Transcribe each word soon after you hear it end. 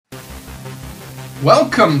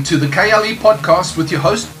Welcome to the KLE podcast with your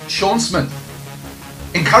host, Sean Smith.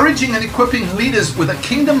 Encouraging and equipping leaders with a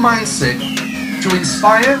kingdom mindset to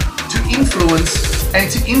inspire, to influence,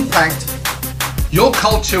 and to impact your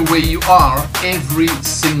culture where you are every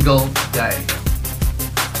single day.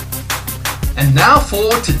 And now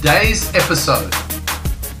for today's episode.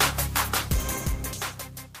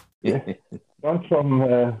 Gone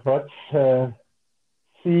from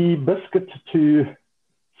Sea Biscuit to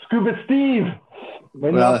Scuba Steve.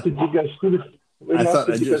 When else did you go scuba?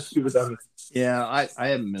 Scuba diving? Yeah, I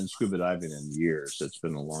haven't been scuba diving in years. It's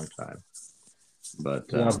been a long time. But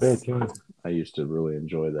Yeah, I bet, yeah. I used to really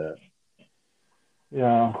enjoy that.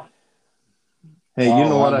 Yeah. Hey, you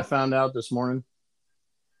know what I found out this morning?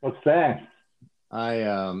 What's that?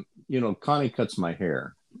 Connie cuts my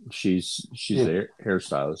hair. She's a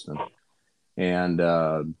hairstylist, and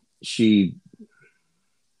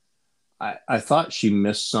I thought she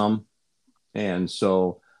missed some, and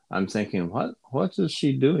so I'm thinking, what is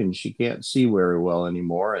she doing? She can't see very well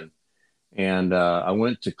anymore, and I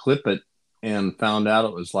went to clip it and found out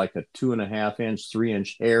it was like a 2.5 inch, 3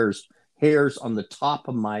 inch hairs on the top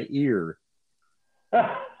of my ear.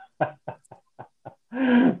 Yeah.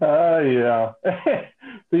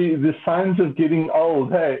 the signs of getting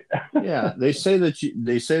old. Hey. Yeah, they say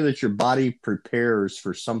that your body prepares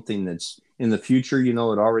for something that's in the future. You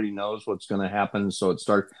know, it already knows what's going to happen, so it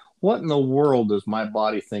starts. What in the world does my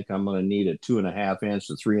body think I'm going to need a 2.5 inch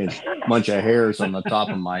to 3 inch bunch of hairs on the top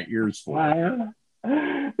of my ears for? Yeah,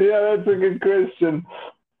 that's a good question.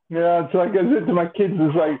 Yeah, it's like I said to my kids,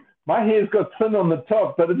 it's like my hair's got thin on the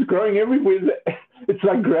top, but it's growing everywhere. It's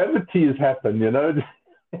like gravity has happened, you know.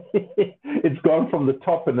 It's gone from the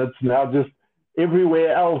top and it's now just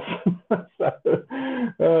everywhere else. It's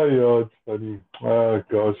funny. Oh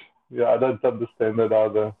gosh, yeah, I don't understand that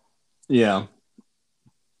either. Yeah.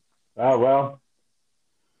 Oh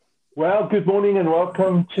well, good morning and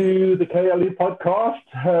welcome to the KLE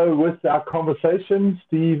podcast with our conversation,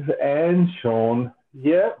 Steve and Sean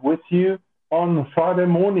here with you on Friday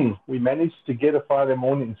morning. We managed to get a Friday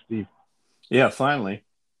morning, Steve. Yeah, finally.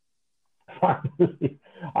 Finally.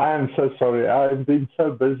 I am so sorry. I've been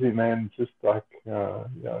so busy, man. Just like,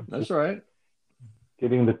 That's right.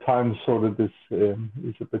 Getting the time sorted is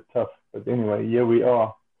a bit tough. But anyway, here we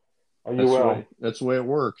are. Are you well? That's the way it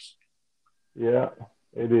works. Yeah,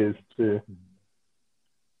 it is too.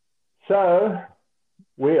 So,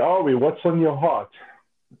 where are we? What's on your heart?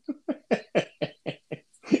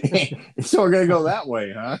 So we're going to go that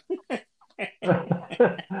way, huh?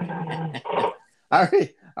 I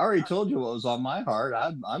already told you what was on my heart.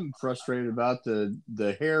 I'm frustrated about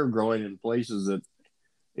the hair growing in places that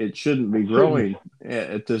it shouldn't be growing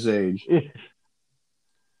at this age. You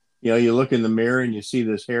know, you look in the mirror and you see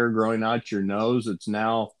this hair growing out your nose. It's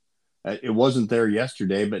now, it wasn't there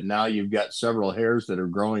yesterday, but now you've got several hairs that are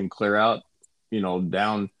growing clear out,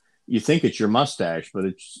 down. You think it's your mustache, but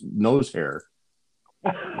it's nose hair.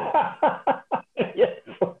 Yes.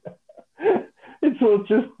 It's all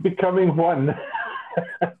just becoming one.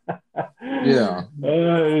 Yeah.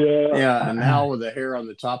 Yeah. Yeah. And now with the hair on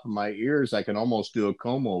the top of my ears, I can almost do a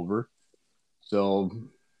comb over. So,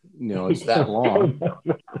 it's that long.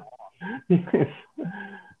 Yes.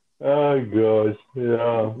 Oh gosh.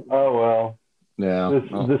 Yeah. Oh well. Yeah. The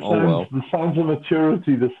signs of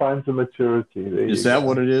maturity. The signs of maturity. Is that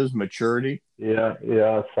what it is? Maturity? Yeah.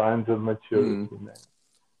 Signs of maturity.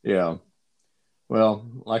 Yeah. Well,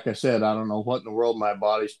 like I said, I don't know what in the world my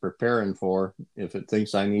body's preparing for if it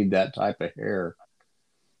thinks I need that type of hair.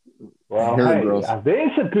 Well, hair growth.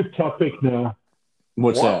 There's a good topic now.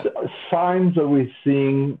 What signs are we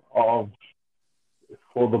seeing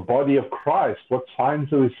for the body of Christ? What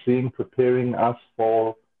signs are we seeing preparing us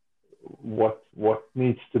for what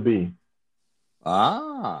needs to be?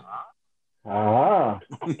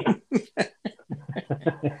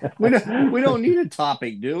 We don't need a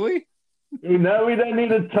topic, do we? No, we don't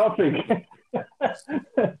need a topic.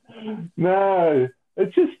 No,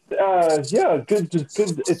 it's just good.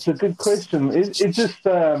 It's a good question. It's just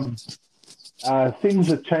things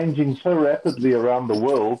are changing so rapidly around the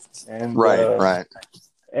world, and right.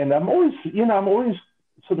 And I'm always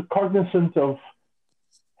sort of cognizant of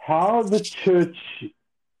how the church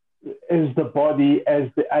is the body, as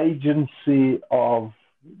the agency of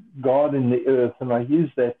God in the earth, and I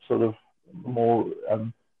use that sort of more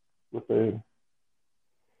with a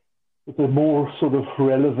more sort of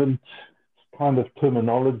relevant kind of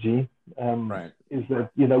terminology. Right. Is that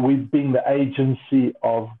we've been the agency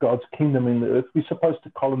of God's kingdom in the earth. We're supposed to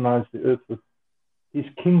colonize the earth with His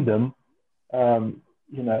kingdom. Has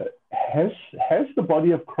the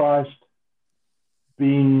body of Christ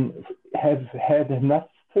have had enough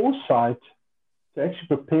foresight to actually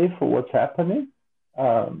prepare for what's happening?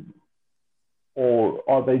 Or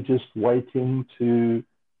are they just waiting to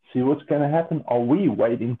see what's going to happen? Are we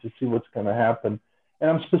waiting to see what's going to happen? And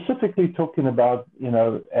I'm specifically talking about,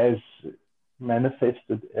 as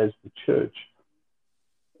manifested as the church.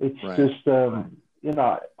 It's just, I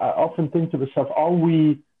often think to myself, are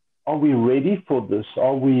we ready for this?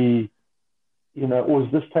 Are we, or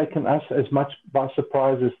has this taken us as much by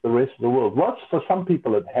surprise as the rest of the world? Well, for some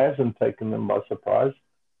people, it hasn't taken them by surprise.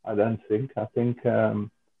 I don't think. I think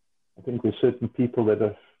there's certain people that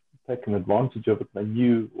have taken advantage of it. They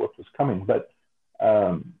knew what was coming. But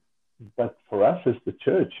for us as the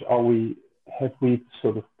church, have we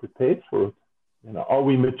sort of prepared for it? Are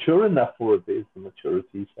we mature enough for it? There's the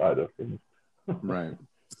maturity side of things. Right.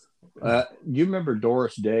 You remember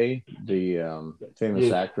Doris Day, the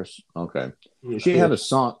famous actress? Okay. Yes, she had a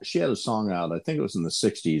song. She had a song out. I think it was in the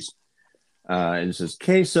 '60s. And it says,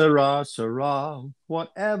 "Que sera, sera,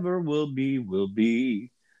 whatever will be, will be.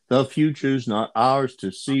 The future's not ours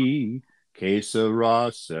to see. Que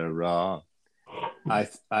sera, sera." I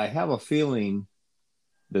have a feeling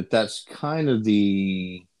that that's kind of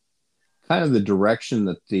the direction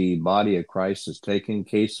that the body of Christ is taking.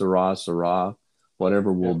 Que sera, sera.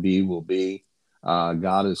 Whatever will be, will be.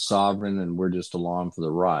 God is sovereign, and we're just along for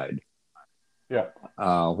the ride. Yeah.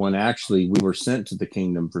 When actually we were sent to the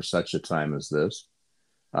kingdom for such a time as this.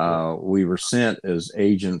 We were sent as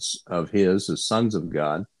agents of His, as sons of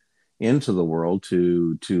God, into the world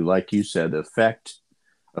to like you said, affect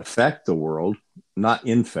the world, not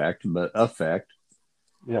infect, but affect.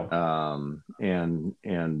 Yeah.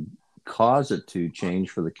 And cause it to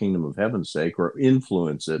change for the kingdom of heaven's sake, or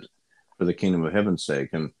influence it for the kingdom of heaven's sake.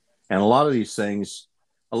 And a lot of these things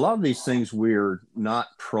we're not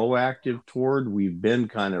proactive toward. We've been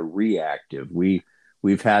kind of reactive.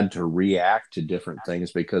 We've had to react to different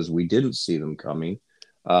things because we didn't see them coming.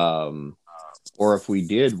 Or if we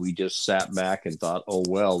did, we just sat back and thought, oh,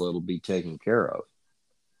 well, it'll be taken care of.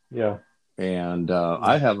 Yeah. And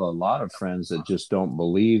I have a lot of friends that just don't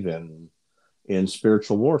believe in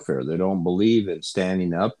spiritual warfare. They don't believe in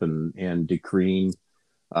standing up and decreeing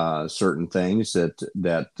certain things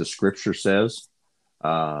that the scripture says.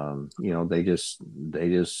 They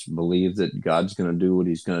just believe that God's going to do what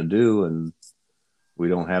He's going to do, and we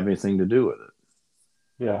don't have anything to do with it.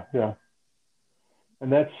 Yeah.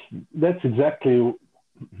 And that's exactly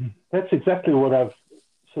what I've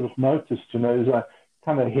sort of noticed, is I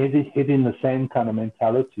kind of head in the same kind of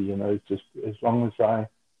mentality, it's just as long as I,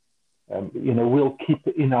 we'll keep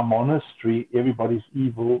in our monastery, everybody's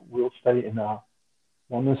evil, we'll stay in our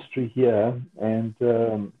monastery here and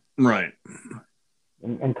right.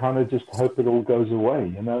 And kind of just hope it all goes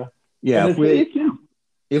away, Yeah, if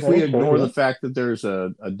we ignore the fact that there's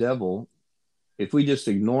a devil, if we just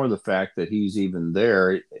ignore the fact that he's even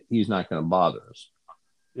there, he's not going to bother us.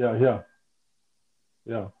 Yeah.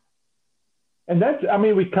 And that's,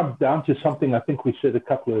 we come down to something I think we said a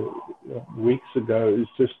couple of weeks ago, is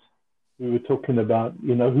just, we were talking about,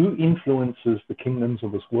 who influences the kingdoms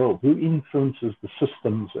of this world, who influences the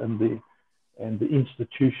systems and the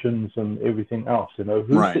institutions and everything else,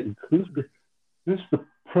 who's the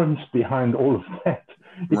prince behind all of that?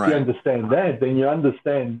 If you understand that, then you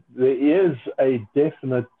understand there is a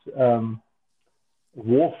definite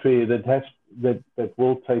warfare that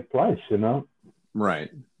will take place,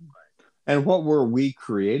 Right. And what were we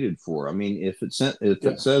created for? If it says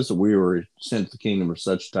that we were sent to the kingdom for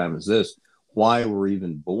such a time as this, why we're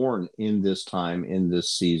even born in this time, in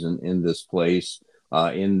this season, in this place,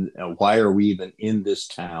 why are we even in this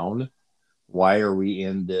town? Why are we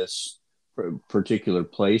in this particular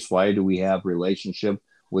place? Why do we have relationship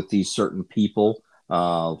with these certain people?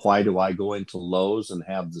 Why do I go into Lowe's and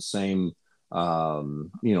have the same, have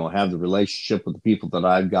the relationship with the people that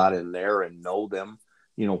I've got in there and know them?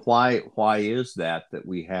 Why is that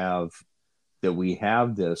we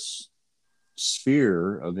have this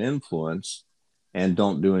sphere of influence and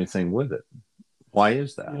don't do anything with it? Why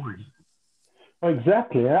is that?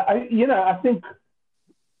 Exactly. I think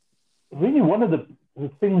really one of the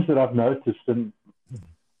things that I've noticed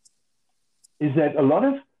is that a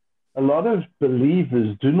lot of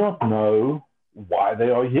believers do not know why they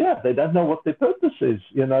are here. They don't know what their purpose is.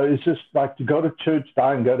 It's just like to go to church,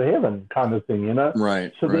 die, and go to heaven kind of thing.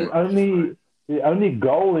 Right. So the only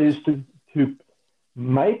goal is to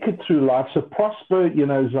make it through life. So prosper.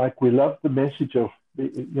 Is like we love the message of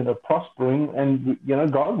prospering, and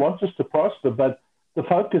God wants us to prosper, but the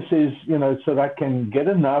focus is so that I can get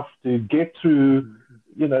enough to get through.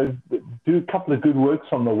 Do a couple of good works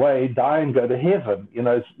on the way, die and go to heaven.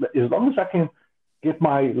 As long as I can get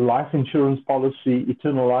my life insurance policy,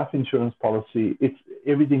 eternal life insurance policy.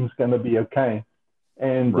 Everything's going to be okay.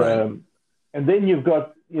 And Right. and then you've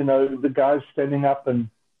got, the guys standing up and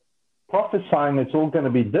prophesying it's all going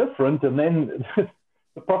to be different, and then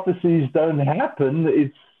the prophecies don't happen.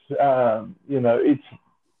 It's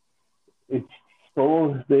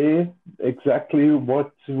still there. Exactly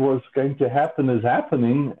what was going to happen is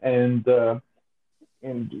happening, and all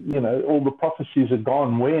the prophecies are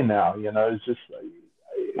gone. Where now? It's just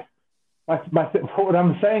what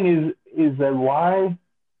I'm saying is that why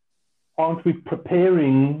aren't we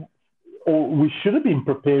preparing, or we should have been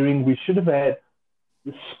preparing? We should have had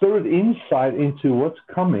the spirit insight into what's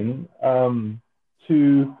coming,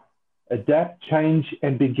 to adapt, change,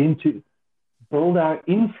 and begin to build our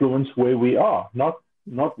influence where we are, not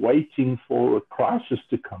waiting for a crisis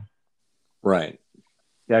to come. Right.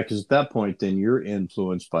 Yeah, because at that point, then you're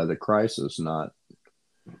influenced by the crisis, not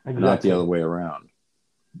the other way around.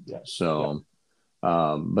 Yeah. So,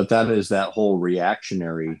 but that is that whole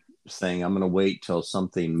reactionary thing. I'm going to wait till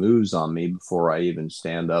something moves on me before I even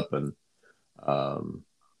stand up and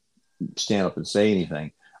say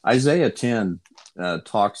anything. Isaiah 10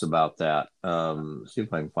 talks about that. See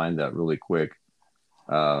if I can find that really quick.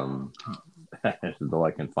 Though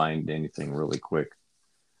I can find anything really quick.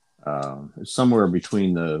 It's somewhere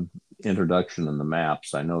between the introduction and the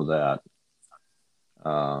maps. I know that.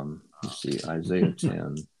 Let's see, Isaiah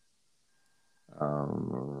 10.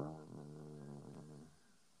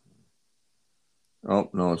 Oh,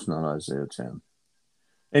 no, it's not Isaiah 10.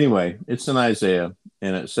 Anyway, it's in Isaiah,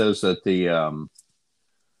 and it says that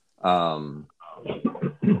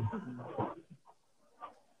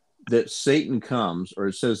that Satan comes, or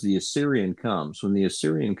it says the Assyrian comes. When the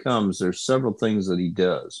Assyrian comes, there's several things that he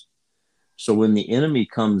does. So when the enemy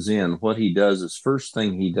comes in, what he does is, first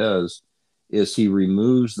thing he does is he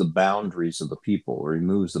removes the boundaries of the people, or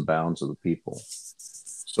removes the bounds of the people.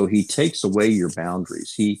 So he takes away your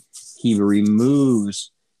boundaries. He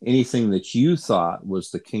removes anything that you thought was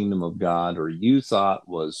the kingdom of God, or you thought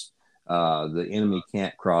was the enemy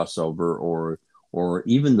can't cross over, or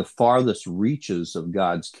even the farthest reaches of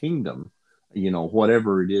God's kingdom,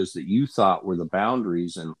 whatever it is that you thought were the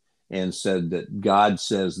boundaries, and said that God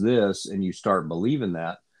says this, and you start believing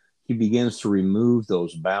that, he begins to remove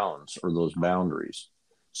those bounds or those boundaries.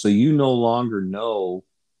 So you no longer know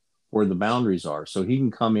where the boundaries are. So he can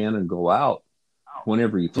come in and go out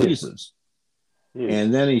whenever he pleases. Yeah.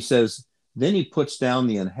 And then he says, then he puts down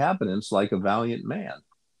the inhabitants like a valiant man.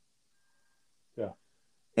 Yeah.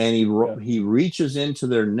 And he reaches into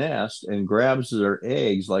their nest and grabs their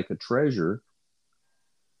eggs like a treasure.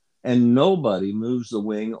 And nobody moves the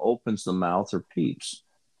wing, opens the mouth, or peeps.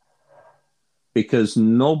 Because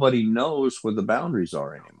nobody knows where the boundaries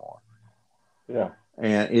are anymore. Yeah.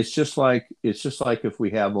 And it's just like if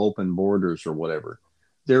we have open borders or whatever.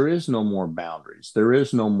 There is no more boundaries. There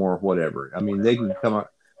is no more whatever. I mean, they can come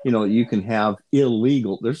up, you can have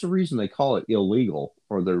illegal. There's a reason they call it illegal,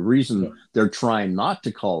 or the reason they're trying not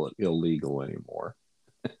to call it illegal anymore.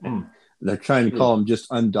 They're trying to call them just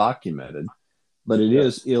undocumented, but it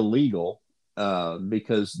is illegal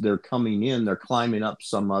because they're coming in, they're climbing up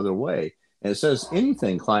some other way. And it says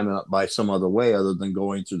anything climbing up by some other way other than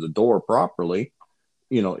going through the door properly,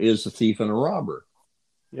 is a thief and a robber.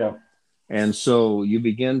 Yeah. And so you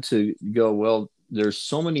begin to go, well, there's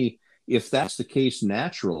so many, if that's the case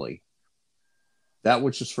naturally, that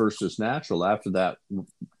which is first is natural. After that,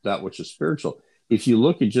 that which is spiritual. If you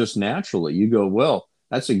look at just naturally, you go, well,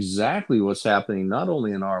 that's exactly what's happening, not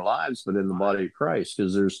only in our lives, but in the body of Christ.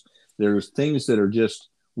 Because there's things that are just,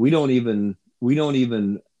 we don't even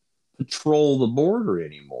patrol the border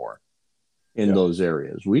anymore in those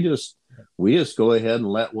areas. We just go ahead and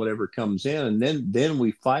let whatever comes in, and then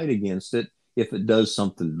we fight against it if it does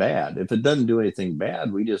something bad. If it doesn't do anything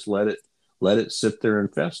bad, we just let it sit there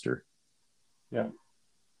and fester. Yeah.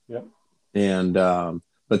 And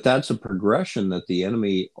but that's a progression that the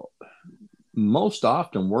enemy most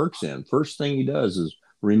often works in. First thing he does is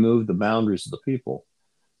remove the boundaries of the people.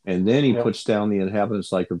 And then he puts down the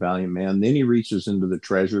inhabitants like a valiant man. Then he reaches into the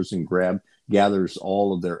treasures and gathers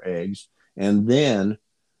all of their eggs. And then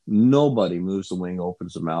nobody moves the wing,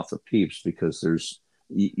 opens the mouth, or peeps, because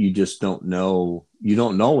you just don't know. You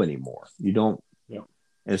don't know anymore. You don't. Yeah.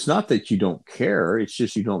 It's not that you don't care. It's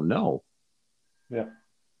just you don't know. Yeah.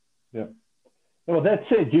 Well, that's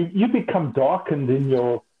it. You become darkened in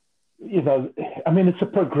your, it's a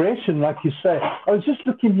progression, like you say. I was just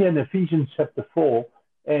looking here in Ephesians chapter 4,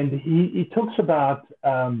 and he talks about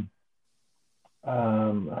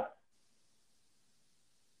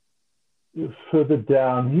further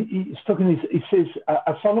down, he's talking. He says,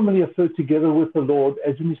 "I solemnly affirm together with the Lord,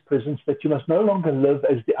 as in His presence, that you must no longer live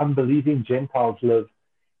as the unbelieving Gentiles live,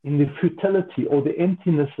 in the futility or the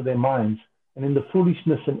emptiness of their minds, and in the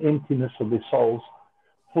foolishness and emptiness of their souls.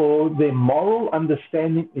 For their moral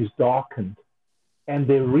understanding is darkened, and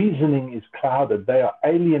their reasoning is clouded. They are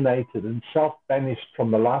alienated and self-banished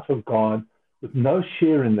from the life of God, with no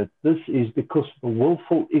share in it. This is because of the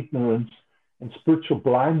willful ignorance and spiritual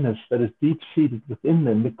blindness that is deep-seated within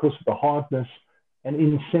them, because of the hardness and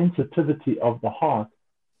insensitivity of the heart.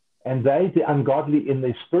 And they, the ungodly, in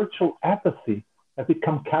their spiritual apathy, have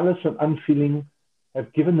become callous and unfeeling,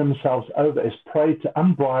 have given themselves over as prey to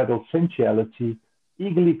unbridled sensuality,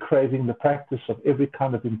 eagerly craving the practice of every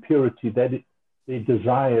kind of impurity that their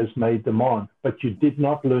desires may demand. But you did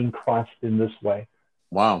not learn Christ in this way."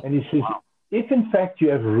 Wow. And he says, if in fact you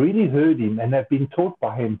have really heard him and have been taught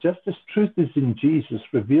by him, just as truth is in Jesus,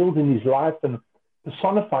 revealed in his life and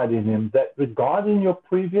personified in him, that regarding your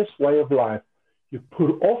previous way of life, you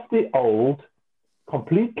put off the old,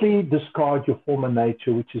 completely discard your former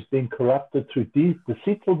nature, which is being corrupted through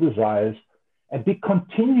deceitful desires, and be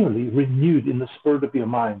continually renewed in the spirit of your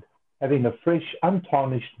mind, having a fresh,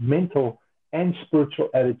 untarnished mental and spiritual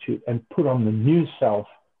attitude, and put on the new self,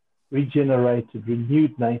 regenerated,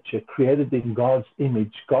 renewed nature, created in God's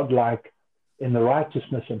image, godlike in the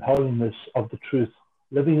righteousness and holiness of the truth,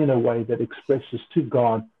 living in a way that expresses to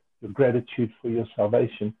God your gratitude for your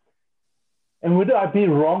salvation. And would I be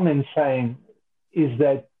wrong in saying is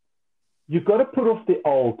that you've got to put off the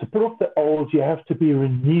old. To put off the old, you have to be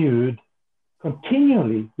renewed,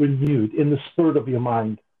 continually renewed in the spirit of your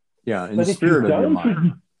mind. Yeah, in the spirit of your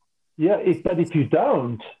mind. But if you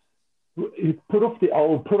don't, put off the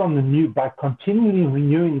old, put on the new by continually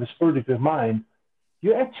renewing the spirit of your mind,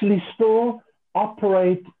 you actually still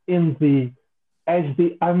operate as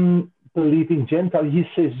the unbelieving Gentile. He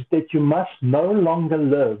says that you must no longer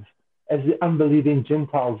live as the unbelieving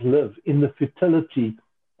Gentiles live, in the futility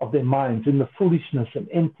of their minds, in the foolishness and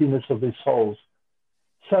emptiness of their souls.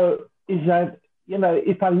 So is that,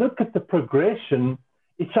 if I look at the progression,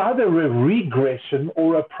 it's either a regression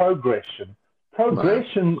or a progression.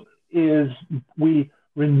 Progression is we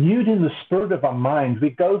renewed in the spirit of our mind. We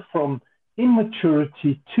go from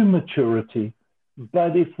immaturity to maturity.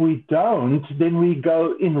 But if we don't, then we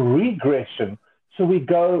go in regression. So we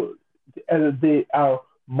go, our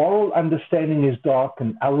moral understanding is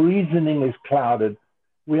darkened. Our reasoning is clouded.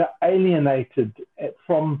 We are alienated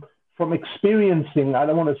from experiencing, I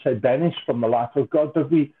don't want to say banished from the life of God, but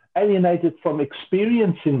we alienated from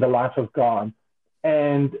experiencing the life of God.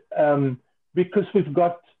 And because we've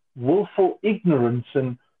got willful ignorance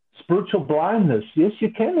and spiritual blindness. Yes,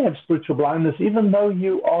 you can have spiritual blindness even though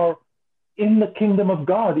you are in the kingdom of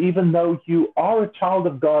God, even though you are a child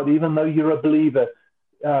of God, even though you're a believer.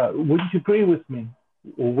 Would you agree with me?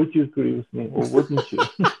 Or would you agree with me? Or wouldn't you?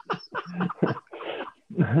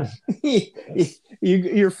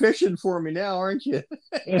 You're fishing for me now, aren't you?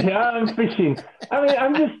 Yeah, I'm fishing. I mean,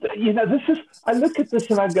 I'm just, I look at this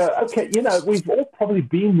and I go, okay, we've all probably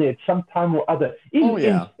been there at some time or other.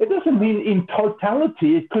 It doesn't mean in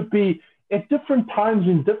totality. It could be at different times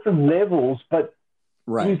in different levels, but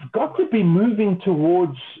we've got to be moving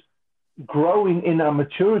towards growing in our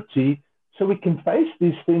maturity so we can face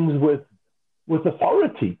these things with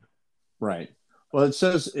authority. Right. Well, it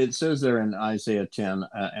says there in Isaiah 10,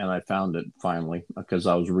 and I found it finally because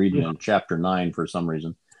I was reading in chapter 9 for some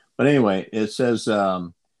reason. But anyway, it says,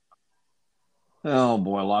 oh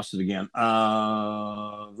boy, I lost it again.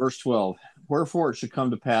 Verse 12, wherefore it should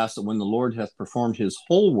come to pass that when the Lord hath performed his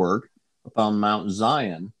whole work upon Mount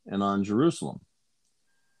Zion and on Jerusalem,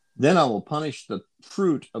 then I will punish the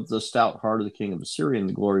fruit of the stout heart of the king of Assyria and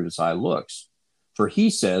the glory of his high looks. For he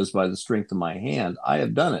says, by the strength of my hand, I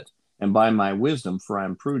have done it. And by my wisdom, for I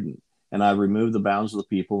am prudent, and I removed the bounds of the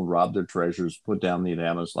people, robbed their treasures, put down the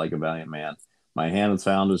adamants like a valiant man. My hand hath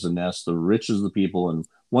found as a nest the riches of the people, and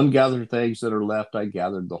one gathered eggs that are left. I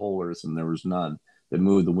gathered the whole earth, and there was none that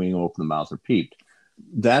moved the wing, opened the mouth, or peeped.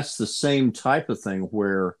 That's the same type of thing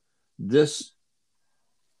where this,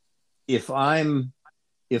 if I'm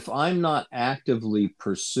not actively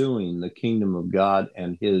pursuing the kingdom of God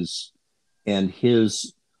and his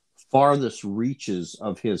farthest reaches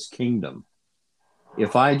of his kingdom,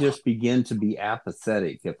 if I just begin to be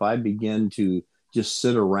apathetic, if I begin to just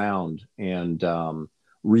sit around and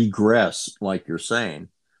regress, like you're saying,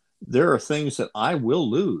 there are things that I will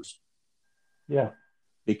lose. Yeah.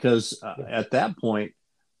 Because at that point,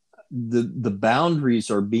 the boundaries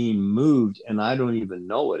are being moved and I don't even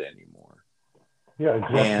know it anymore. Yeah,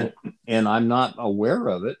 exactly. And I'm not aware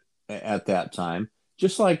of it at that time.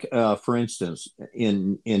 just like for instance,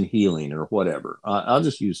 in healing or whatever, I'll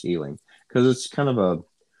just use healing because it's kind of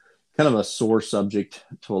a sore subject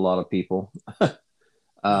to a lot of people.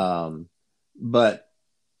 But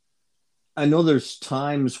I know there's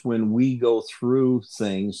times when we go through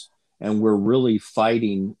things and we're really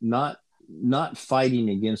fighting, not fighting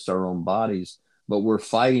against our own bodies, but we're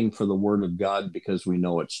fighting for the word of God because we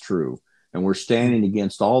know it's true. And we're standing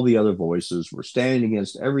against all the other voices. We're standing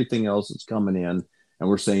against everything else that's coming in. And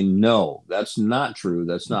we're saying, no, that's not true.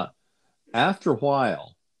 That's not. After a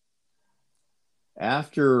while,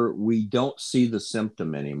 after we don't see the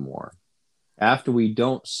symptom anymore, after we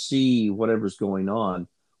don't see whatever's going on,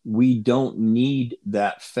 we don't need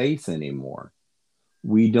that faith anymore.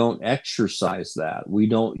 We don't exercise that. We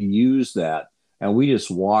don't use that. And we just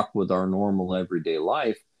walk with our normal everyday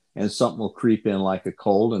life, and something will creep in like a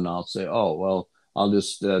cold, and I'll say, oh, well, I'll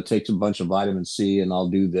just take a bunch of vitamin C and I'll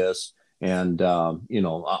do this, and,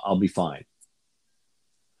 I'll be fine.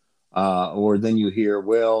 Or then you hear,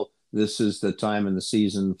 well, this is the time in the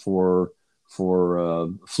season for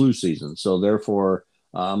flu season. So therefore,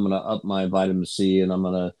 I'm going to up my vitamin C and I'm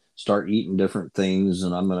going to start eating different things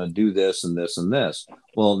and I'm going to do this and this and this.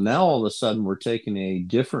 Well, now all of a sudden we're taking a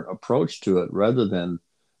different approach to it rather than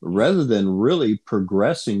really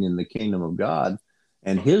progressing in the kingdom of God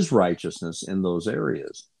and his righteousness in those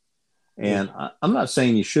areas. And I'm not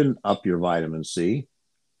saying you shouldn't up your vitamin C.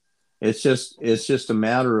 It's just a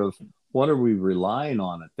matter of what are we relying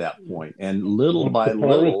on at that point? And little by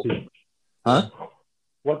little, huh?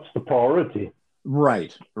 What's the priority?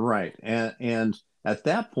 Right. And at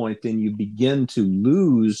that point, then you begin to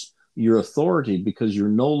lose your authority because you're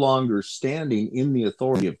no longer standing in the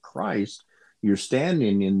authority of Christ. You're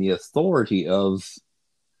standing in the authority of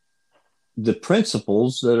the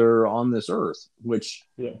principles that are on this earth, which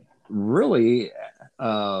really,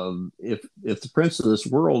 if the prince of this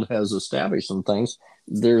world has established some things,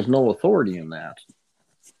 there's no authority in that.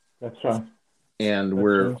 That's right. And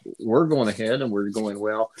we're going ahead and we're going,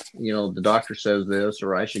 well, the doctor says this,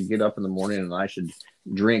 or I should get up in the morning and I should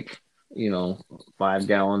drink, 5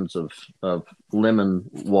 gallons of lemon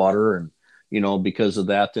water. And, because of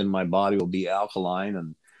that, then my body will be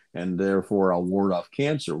alkaline and therefore I'll ward off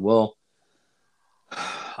cancer. Well,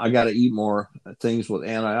 I got to eat more things with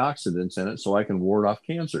antioxidants in it so I can ward off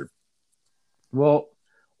cancer. Well,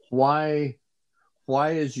 why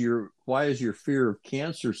is your fear of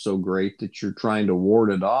cancer so great that you're trying to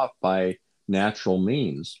ward it off by natural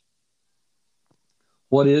means?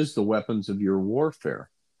 What is the weapons of your warfare?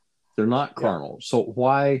 They're not carnal. So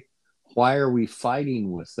why are we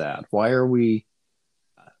fighting with that? Why are we?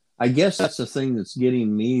 I guess that's the thing that's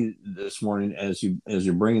getting me this morning as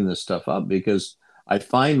you're bringing this stuff up, because I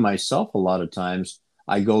find myself a lot of times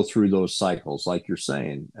I go through those cycles, like you're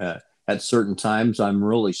saying. At certain times, I'm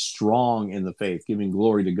really strong in the faith, giving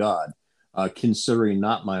glory to God, considering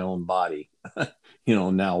not my own body,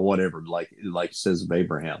 now whatever, like it says of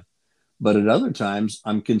Abraham. But at other times,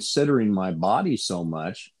 I'm considering my body so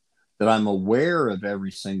much that I'm aware of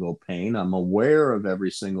every single pain. I'm aware of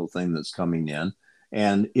every single thing that's coming in.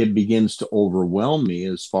 And it begins to overwhelm me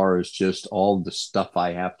as far as just all the stuff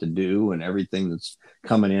I have to do and everything that's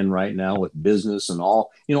coming in right now with business and all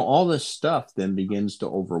this stuff then begins to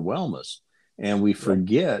overwhelm us. And we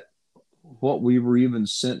forget what we were even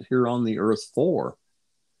sent here on the earth for.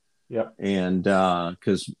 Yeah. And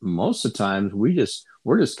because most of the times we're just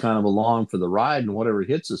kind of along for the ride, and whatever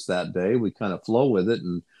hits us that day, we kind of flow with it.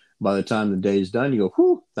 And by the time the day's done, you go,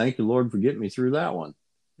 whew, thank you, Lord, for getting me through that one.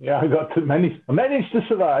 Yeah, I managed to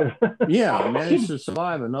survive. I managed to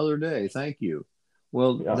survive another day. Thank you.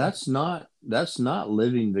 Well, that's not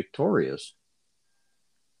living victorious.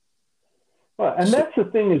 Well, and that's the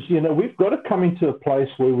thing is, we've got to come into a place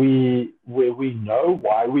where we know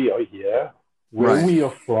why we are here, where we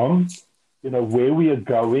are from, where we are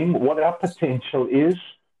going, what our potential is,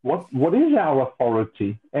 what is our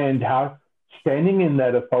authority, and how standing in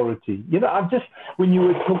that authority. When you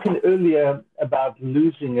were talking earlier about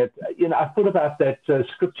losing it, I thought about that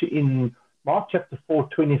scripture in Mark chapter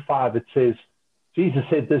 4:25. It says, Jesus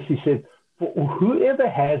said this, he said, "For whoever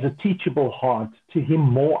has a teachable heart, to him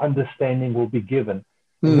more understanding will be given.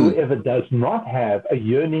 And whoever does not have a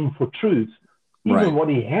yearning for truth, even what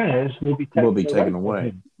he has will be taken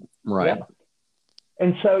away. Right. Yeah.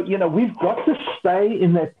 And so, we've got to stay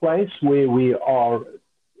in that place where we are,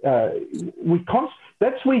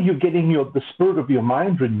 that's where you're getting the spirit of your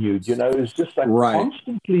mind renewed, it's just like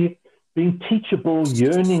constantly being teachable,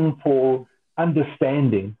 yearning for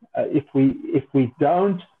understanding. If we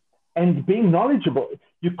don't, and being knowledgeable,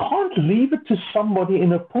 you can't leave it to somebody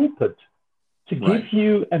in a pulpit to Right. give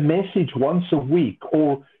you a message once a week,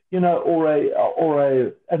 or an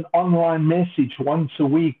online message once a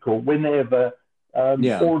week, or whenever,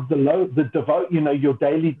 Yeah. or your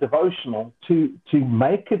daily devotional, to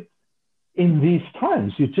make it in these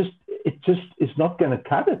times. It just is not going to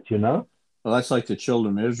cut it. Well, that's like the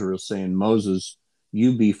children of Israel saying, Moses,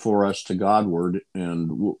 you be for us to Godward,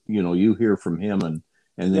 and you hear from him, and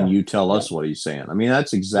then Yeah, you tell yeah, us what he's saying. I mean,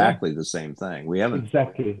 that's yeah, exactly the same thing. We haven't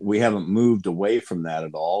exactly. we haven't moved away from that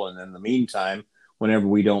at all. And in the meantime, whenever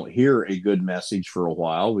we don't hear a good message for a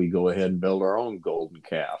while, we go ahead and build our own golden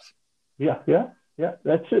calf. Yeah, yeah, yeah.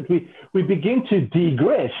 That's it. We begin to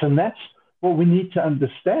digress, and that's what we need to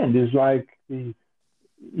understand. Is like we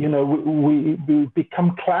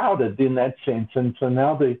become clouded in that sense, and so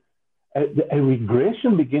now a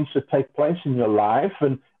regression begins to take place in your life.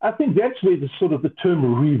 And I think that's where the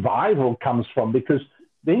term revival comes from, because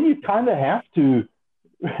then you kind of have to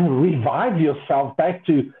revive yourself back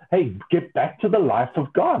to, hey, get back to the life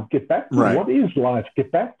of God, get back to Right. what is life,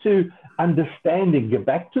 get back to understanding, get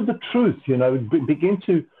back to the truth, begin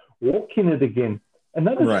to walk in it again.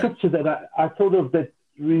 Another Right. scripture that I thought of that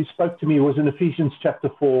really spoke to me was in Ephesians chapter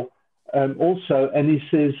 4 also, and he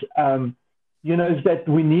says, is that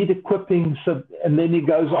we need equipping. So, and then he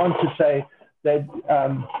goes on to say that,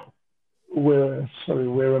 where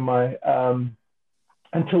am I?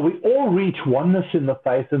 Until we all reach oneness in the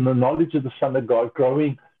faith and the knowledge of the Son of God,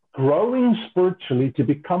 growing spiritually to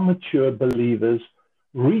become mature believers,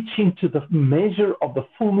 reaching to the measure of the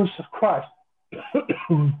fullness of Christ.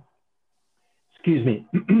 Excuse me.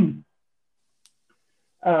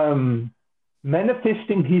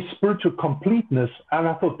 Manifesting his spiritual completeness. And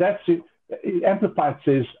I thought that's it. Amplified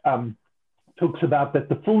says, talks about that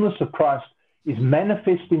the fullness of Christ is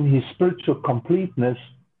manifesting his spiritual completeness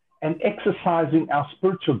and exercising our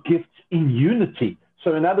spiritual gifts in unity.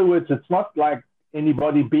 So in other words, it's not like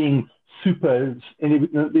anybody being there's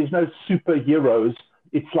no superheroes.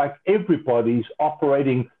 It's like everybody's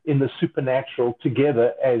operating in the supernatural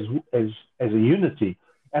together as a unity.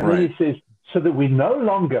 And Right. then he says, so that we no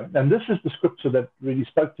longer, and this is the scripture that really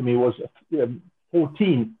spoke to me, was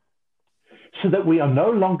 14, so that we are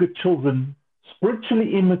no longer children,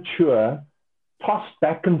 spiritually immature, tossed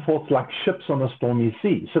back and forth like ships on a stormy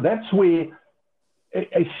sea. So that's where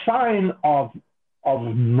a sign of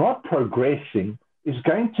not progressing is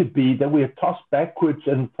going to be that we are tossed backwards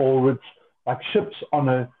and forwards like ships on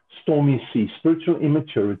a stormy sea, spiritual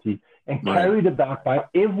immaturity, and Right. carried about by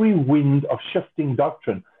every wind of shifting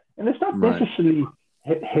doctrine. And it's not Right. necessarily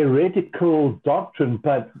heretical doctrine,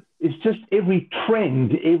 but it's just every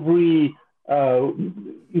trend, every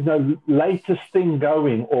latest thing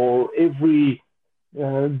going, or every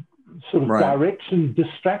sort of Right. direction,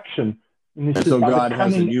 distraction. And so God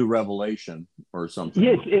has a new revelation or something.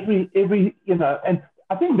 Yes, every and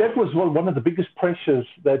I think that was one of the biggest pressures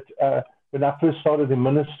that when I first started in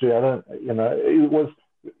ministry. It was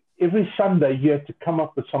every Sunday you had to come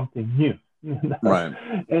up with something new. Right.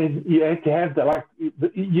 And you had to have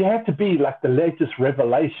you had to be like the latest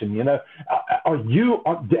revelation. Have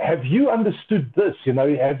you understood this?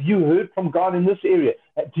 Have you heard from God in this area?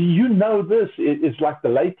 Do you know this? It's like the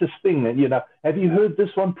latest thing. And have you heard this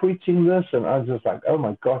one preaching this? And I was just like, oh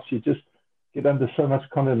my gosh, you just get under so much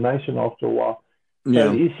condemnation after a while. Yeah.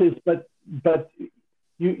 So he says, but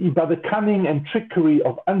you by the cunning and trickery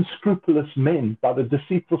of unscrupulous men, by the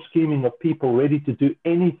deceitful scheming of people ready to do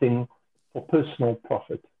anything for personal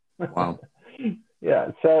profit. Wow.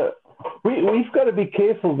 Yeah, so we've got to be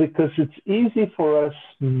careful, because it's easy for us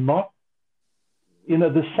not,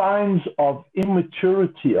 the signs of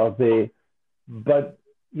immaturity are there, but,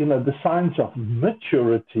 the signs of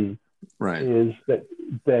maturity Right. is that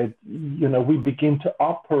we begin to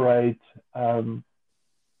operate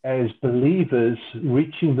as believers,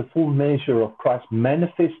 reaching the full measure of Christ,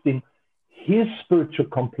 manifesting his spiritual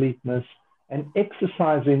completeness and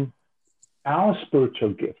exercising our spiritual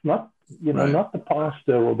gift, not the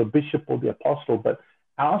pastor or the bishop or the apostle, but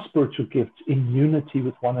our spiritual gifts in unity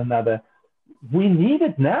with one another. We need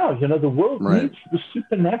it now. The world needs the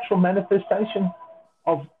supernatural manifestation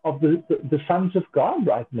of the sons of God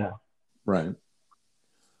right now. Right.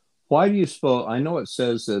 Why do you suppose? I know it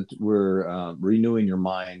says that we're renewing your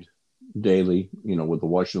mind daily, with the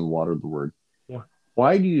washing of the water of the word. Yeah.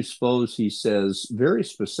 Why do you suppose he says, very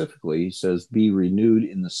specifically, he says, be renewed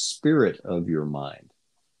in the spirit of your mind?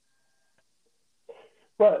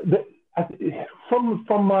 Well, from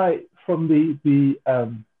the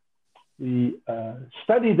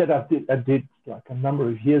study that I did like a number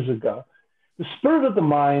of years ago, the spirit of the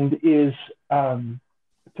mind is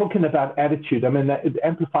talking about attitude. I mean, the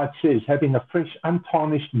Amplified says, having a fresh,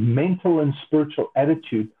 untarnished mental and spiritual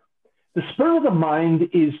attitude. The spirit of the mind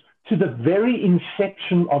is to the very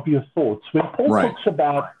inception of your thoughts. When Paul talks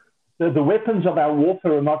about the weapons of our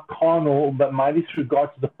warfare are not carnal, but mighty through God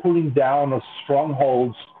to the pulling down of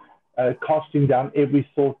strongholds, casting down every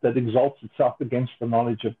thought that exalts itself against the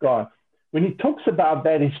knowledge of God. When he talks about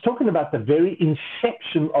that, he's talking about the very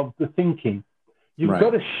inception of the thinking. You've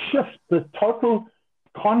got to shift the total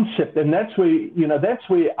concept, and that's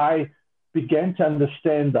where I began to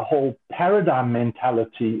understand the whole paradigm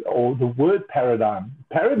mentality, or the word paradigm.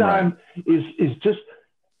 Paradigm is just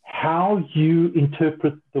how you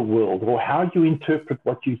interpret the world, or how you interpret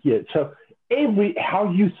what you hear. So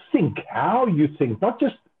how you think, not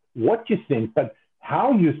just what you think, but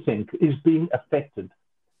how you think is being affected.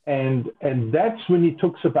 And that's when he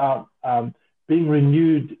talks about being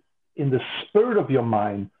renewed in the spirit of your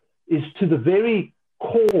mind, is to the very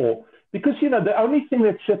core. Because, the only thing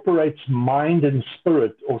that separates mind and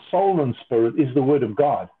spirit, or soul and spirit, is the word of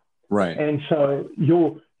God. Right. And so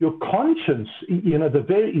your conscience,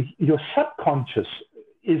 your subconscious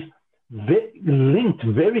is linked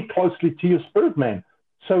very closely to your spirit, man.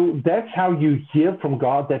 So that's how you hear from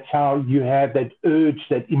God. That's how you have that urge,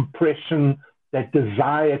 that impression, that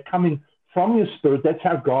desire coming from your spirit. That's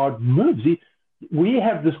how God moves. We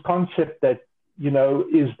have this concept that,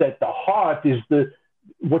 is that the heart is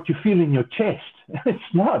what you feel in your chest. It's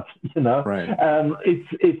not, Right.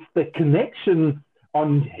 It's the connection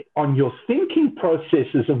on your thinking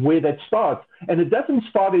processes of where that starts. And it doesn't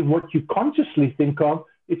start in what you consciously think of.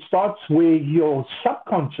 It starts where your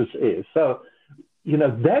subconscious is. So,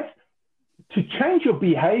 that to change your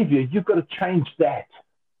behavior, you've got to change that.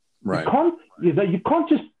 Right. You can't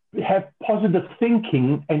just have positive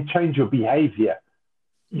thinking and change your behavior.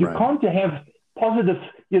 You can't have positive,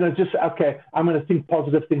 just, okay, I'm going to think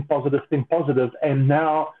positive, and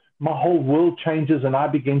now my whole world changes and I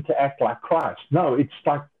begin to act like Christ. No, it's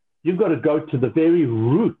like you've got to go to the very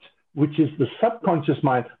root, which is the subconscious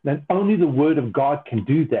mind, and only the word of God can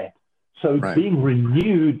do that. So being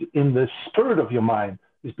renewed in the spirit of your mind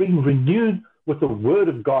is being renewed with the word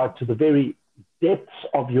of God to the very depths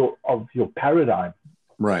of your paradigm.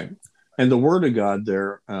 Right. And the word of God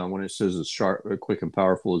there, when it says it's sharp, quick, and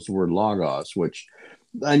powerful, is the word logos, which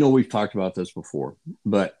I know we've talked about this before,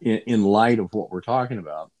 but in light of what we're talking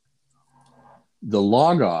about, the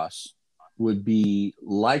logos would be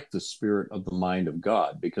like the spirit of the mind of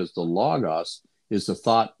God, because the logos is the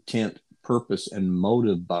thought, intent, purpose, and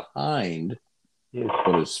motive behind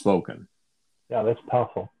what is spoken. Yeah, that's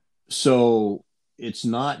powerful. So it's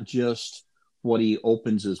not just what he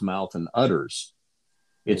opens his mouth and utters.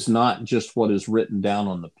 It's not just what is written down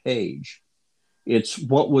on the page. It's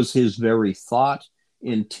what was his very thought,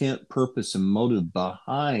 intent, purpose, and motive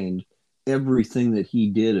behind everything that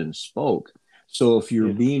he did and spoke. So if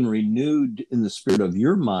you're being renewed in the spirit of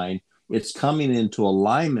your mind, it's coming into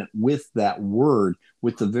alignment with that word,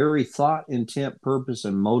 with the very thought, intent, purpose,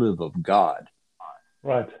 and motive of God.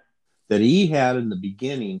 Right. That he had in the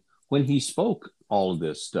beginning when he spoke all of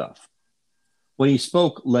this stuff. When he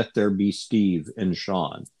spoke, let there be Steve and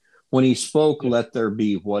Sean. When he spoke, let there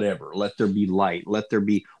be whatever. Let there be light. Let there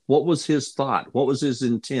be. What was his thought? What was his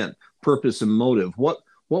intent, purpose, and motive? What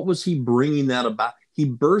was he bringing that about? He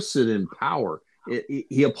bursts it in power.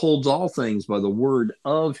 He upholds all things by the word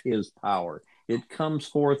of his power. It comes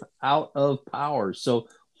forth out of power. So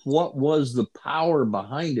what was the power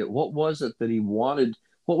behind it? What was it that he wanted?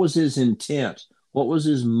 What was his intent? What was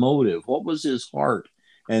his motive? What was his heart?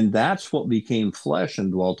 And that's what became flesh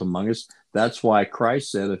and dwelt among us. That's why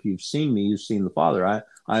Christ said, if you've seen me, you've seen the Father.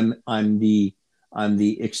 I'm the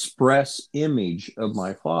express image of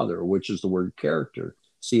my Father, which is the word character,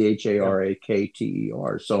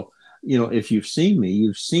 CHARAKTER. So, if you've seen me,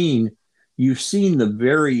 you've seen the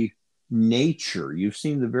very nature, you've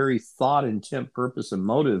seen the very thought, intent, purpose, and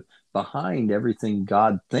motive behind everything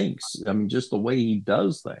God thinks. I mean, just the way he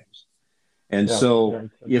does things. And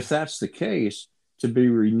if that's the case, to be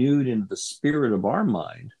renewed in the spirit of our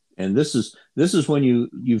mind. And this is when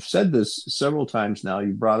you've said this several times now.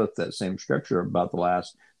 You brought up that same scripture about the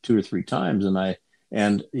last 2 or 3 times.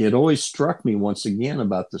 And it always struck me once again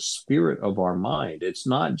about the spirit of our mind. It's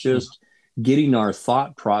not just getting our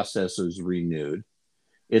thought processes renewed.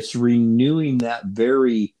 It's renewing that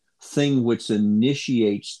very thing which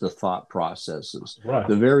initiates the thought processes,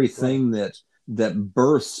 the very thing that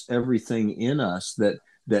births everything in us,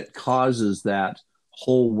 that causes that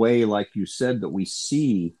whole way, like you said, that we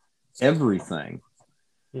see everything,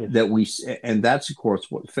 and that's of course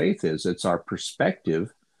what faith is. It's our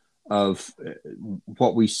perspective of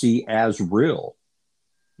what we see as real.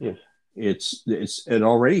 Yes. It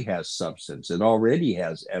already has substance. It already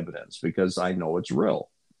has evidence because I know it's real.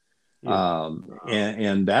 Yes.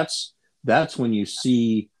 And that's when you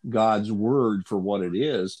see God's word for what it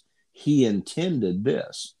is. He intended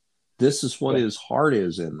this. This is what his heart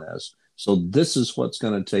is in this. So this is what's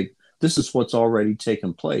going to take. This is what's already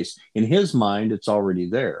taken place in his mind. It's already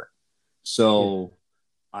there. So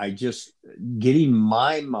I just getting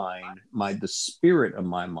my mind, the spirit of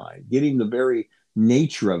my mind, getting the very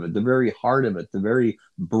nature of it, the very heart of it, the very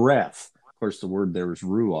breath. Of course, the word there is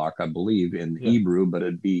ruach, I believe, in Hebrew, but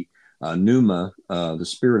it'd be pneuma, the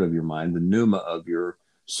spirit of your mind, the pneuma of your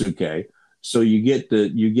suke. So you get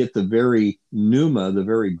the very pneuma, the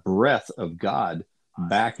very breath of God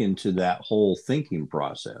back into that whole thinking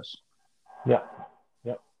process. Yeah.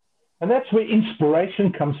 And that's where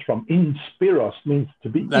inspiration comes from. Inspiros means to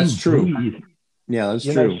be. That's true. Yeah, that's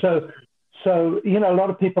true. So, a lot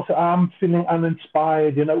of people say, I'm feeling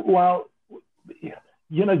uninspired. Well,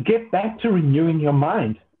 get back to renewing your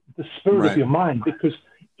mind, the spirit of your mind, because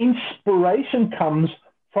inspiration comes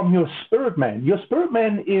from your spirit man. Your spirit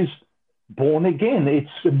man is born again. It's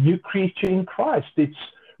a new creature in Christ. It's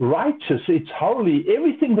righteous. It's holy.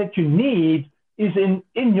 Everything that you need is in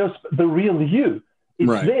the real you.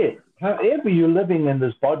 It's there. However, you're living in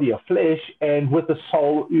this body of flesh and with the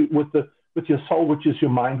soul, with your soul, which is your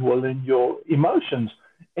mind, will, and your emotions.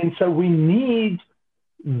 And so we need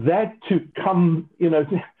that to come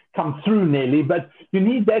through, Nelly, but you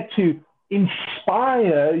need that to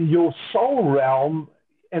inspire your soul realm.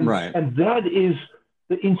 And that is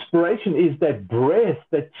the inspiration, is that breath,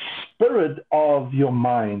 that spirit of your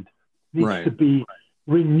mind needs to be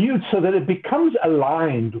renewed so that it becomes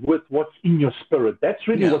aligned with what's in your spirit. That's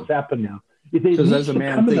really what's happening. Because as a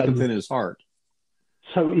man thinketh in his heart.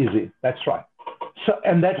 So easy. That's right. So,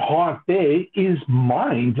 and that heart there is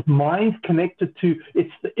mind connected to,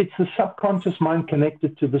 it's the subconscious mind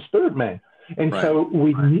connected to the spirit man. And so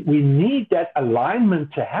we need that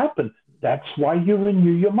alignment to happen. That's why you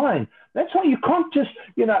renew your mind. That's why you can't just,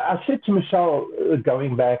 I said to Michelle,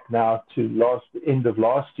 going back now to end of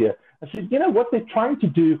last year, I said, what they're trying to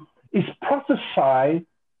do is prophesy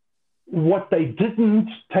what they didn't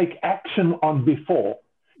take action on before.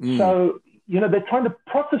 So, they're trying to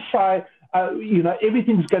prophesy,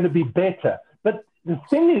 everything's going to be better. But the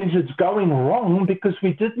thing is, it's going wrong because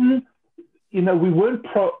we weren't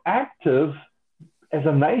proactive as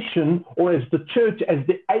a nation or as the church, as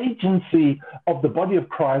the agency of the body of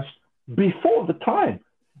Christ before the time.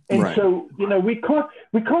 And so, we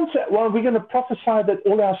can't say, well, we're going to prophesy that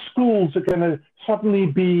all our schools are going to suddenly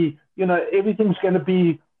be, everything's going to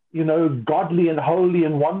be, godly and holy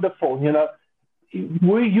and wonderful.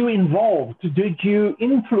 Were you involved? Did you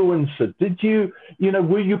influence it? Did you,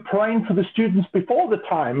 were you praying for the students before the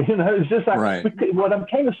time? It's just like, what I'm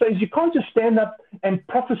trying to say is you can't just stand up and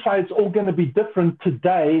prophesy it's all going to be different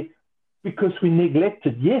today because we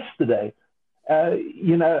neglected yesterday.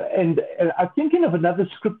 And I'm thinking of another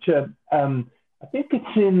scripture. I think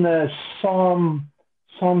it's in Psalm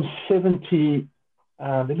 70.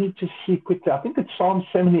 Let me just see quickly. I think it's Psalm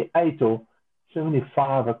 78 or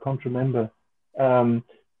 75. I can't remember.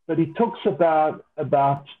 But he talks about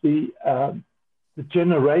the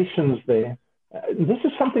generations there. This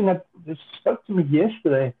is something that spoke to me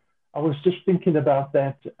yesterday. I was just thinking about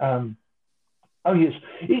that. Oh, yes.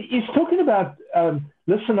 He's talking about,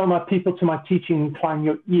 listen, O my people, to my teaching, incline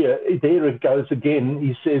your ear. There it goes again.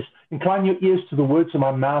 He says, incline your ears to the words of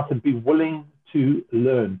my mouth and be willing to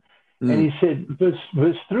learn. And he said,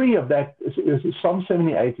 verse 3 of that, Psalm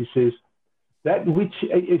 78, he says, that which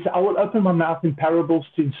is, I will open my mouth in parables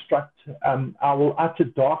to instruct. I will utter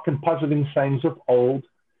dark and puzzling sayings of old.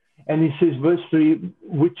 And he says, verse 3,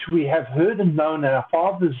 which we have heard and known, and our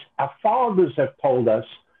fathers have told us.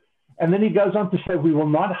 And then he goes on to say, we will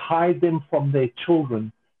not hide them from their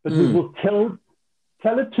children, but we will tell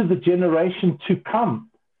it to the generation to come,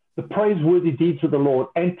 the praiseworthy deeds of the Lord,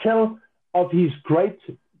 and tell of his great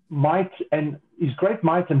might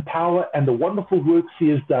and power and the wonderful works he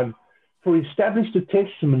has done. For he established a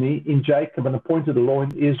testimony in Jacob and appointed a law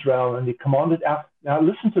in Israel, and he commanded now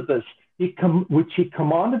listen to this, which he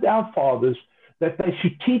commanded our fathers that they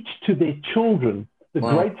should teach to their children the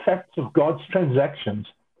great facts of God's transactions.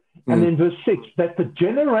 And then verse 6, that the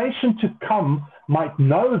generation to come might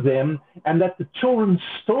know them, and that the children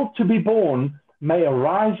still to be born may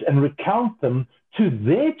arise and recount them to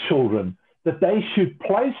their children, that they should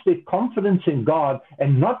place their confidence in God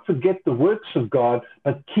and not forget the works of God,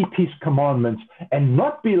 but keep his commandments, and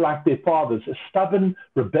not be like their fathers, a stubborn,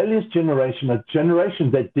 rebellious generation, a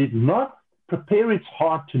generation that did not prepare its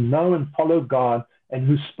heart to know and follow God, and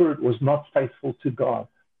whose spirit was not faithful to God.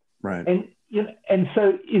 Right. And and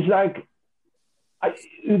so it's like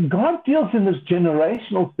God deals in this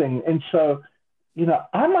generational thing, and so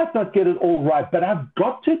I might not get it all right, but I've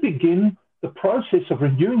got to begin the process of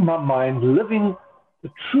renewing my mind, living the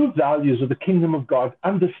true values of the kingdom of God,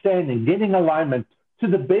 understanding, getting alignment to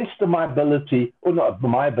the best of my ability, or not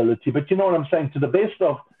my ability, but you know what I'm saying, to the best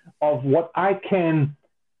of what I can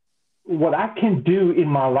do in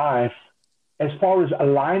my life as far as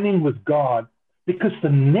aligning with God, because the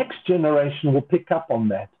next generation will pick up on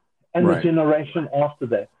that, and the generation after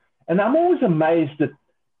that. And I'm always amazed that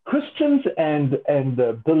Christians and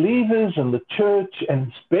believers and the church,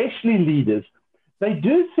 and especially leaders, they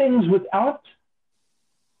do things without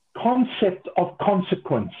concept of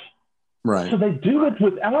consequence. Right. So they do it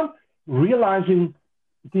without realizing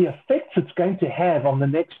the effects it's going to have on the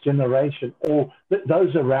next generation, or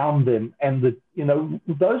those around them, and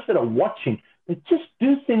those that are watching. They just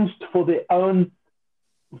do things for their own,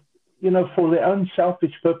 for their own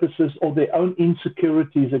selfish purposes or their own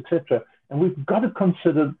insecurities, etc. And we've got to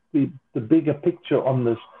consider the bigger picture on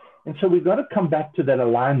this. And so we've got to come back to that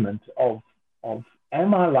alignment of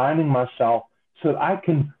am I aligning myself so I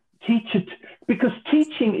can teach it? Because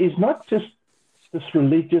teaching is not just this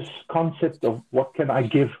religious concept of what can I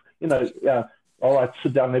give, all right,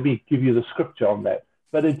 sit down, maybe give you the scripture on that.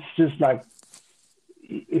 But it's just like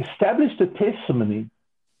established a testimony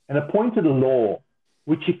and appointed a law,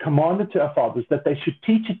 which he commanded to our fathers, that they should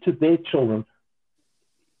teach it to their children.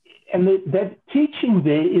 And that teaching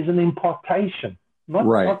there is an impartation,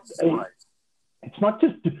 it's not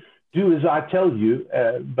just do as I tell you,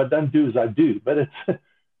 but don't do as I do. But it's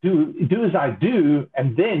do as I do,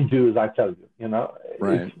 and then do as I tell you.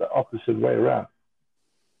 It's the opposite way around.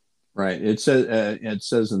 Right. It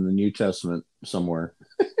says in the New Testament somewhere,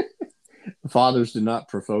 fathers, do not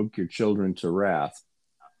provoke your children to wrath.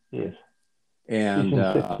 Yes. And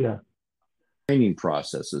training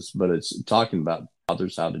processes, but it's talking about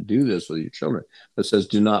fathers how to do this with your children. It says,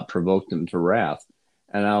 do not provoke them to wrath.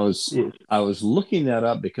 And I was looking that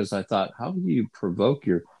up because I thought, how do you provoke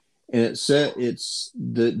your? And it said it's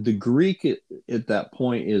the Greek at that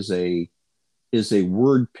point is a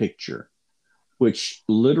word picture, which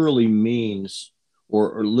literally means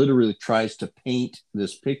or literally tries to paint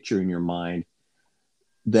this picture in your mind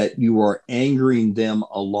that you are angering them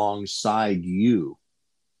alongside you.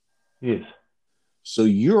 Yes. So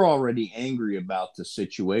you're already angry about the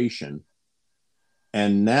situation,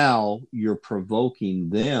 and now you're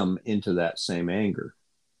provoking them into that same anger.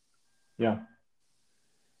 Yeah.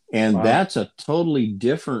 And that's a totally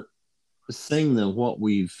different thing than what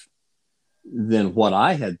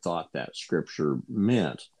I had thought that scripture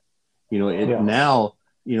meant. Now,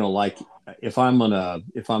 like if I'm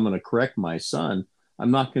gonna correct my son,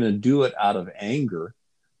 I'm not gonna do it out of anger,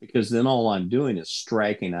 because then all I'm doing is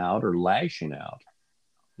striking out or lashing out.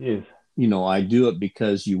 Yes. I do it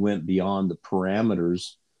because you went beyond the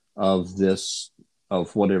parameters of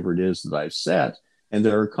whatever it is that I've set, and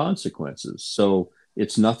there are consequences. So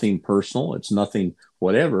it's nothing personal. It's nothing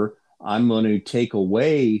whatever. I'm going to take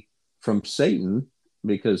away from Satan,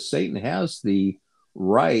 because Satan has the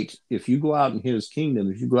right. If you go out in his kingdom,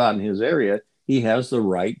 if you go out in his area, he has the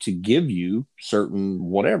right to give you certain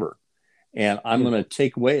whatever. And I'm going to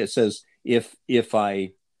take away. It says, if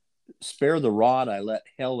I spare the rod, I let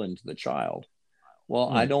hell into the child. Well,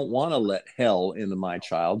 I don't want to let hell into my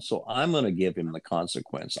child, so I'm going to give him the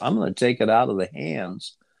consequence. I'm going to take it out of the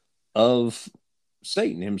hands of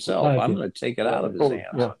Satan himself. I'm going to take it out of his hands.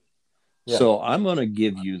 Yeah. Yeah. So I'm going to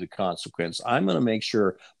give you the consequence. I'm going to make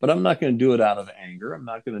sure, but I'm not going to do it out of anger. I'm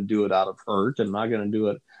not going to do it out of hurt. I'm not going to do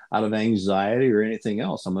it out of anxiety or anything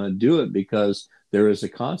else. I'm going to do it because there is a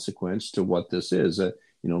consequence to what this is.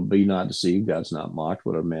 Be not deceived. God's not mocked.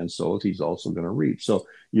 What a man soweth, he's also going to reap. So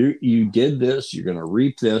you did this. You're going to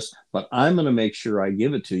reap this, but I'm going to make sure I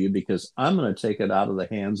give it to you, because I'm going to take it out of the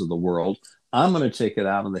hands of the world. I'm going to take it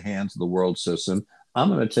out of the hands of the world system. I'm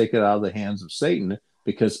going to take it out of the hands of Satan,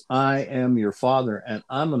 because I am your father, and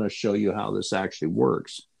I'm going to show you how this actually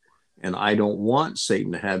works. And I don't want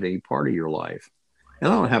Satan to have any part of your life.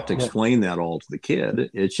 And I don't have to explain that all to the kid.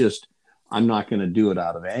 It's just, I'm not going to do it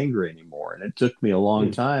out of anger anymore. And it took me a long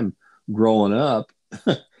time growing up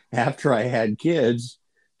after I had kids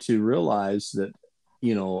to realize that,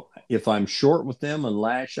 if I'm short with them and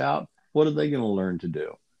lash out, what are they going to learn to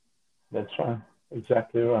do? That's right.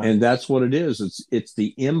 Exactly right. And that's what it is. It's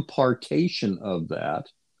the impartation of that.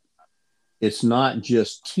 It's not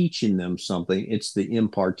just teaching them something. It's the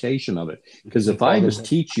impartation of it. Because if I just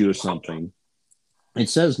teach you something, it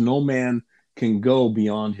says no man can go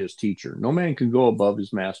beyond his teacher. No man can go above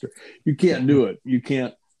his master. You can't do it. You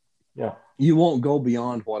can't. Yeah. You won't go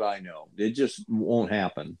beyond what I know. It just won't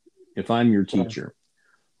happen if I'm your teacher.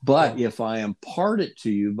 But if I impart it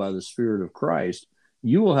to you by the Spirit of Christ,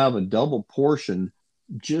 you will have a double portion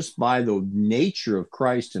just by the nature of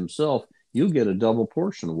Christ himself. You'll get a double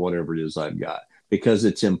portion of whatever it is I've got, because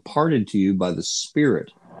it's imparted to you by the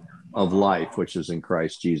Spirit of life, which is in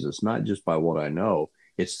Christ Jesus, not just by what I know.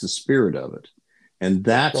 It's the Spirit of it. And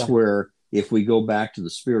that's where, if we go back to the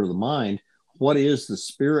spirit of the mind, what is the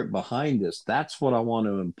spirit behind this? That's what I want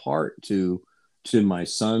to impart to my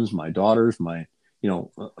sons, my daughters, my,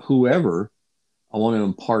 whoever. I want to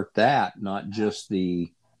impart that, not just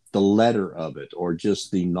the letter of it, or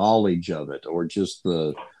just the knowledge of it, or just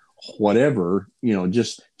the whatever,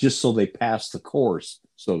 just so they pass the course,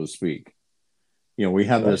 so to speak. We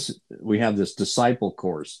have this disciple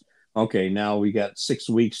course. Okay, now we got 6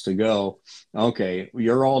 weeks to go. Okay,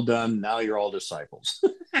 you're all done. Now you're all disciples.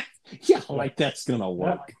 Yeah, like that's going to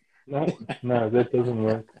work. No, that doesn't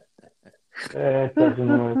work. That doesn't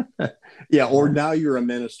work. Yeah, or now you're a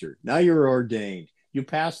minister. Now you're ordained. You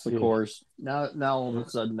passed the course. Now all of a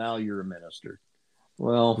sudden, now you're a minister.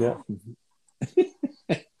 Well,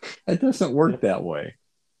 it doesn't work that way.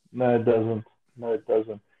 No, it doesn't.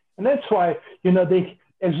 And that's why,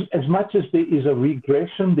 as much as there is a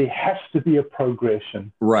regression, there has to be a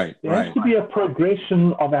progression. Right. There has to be a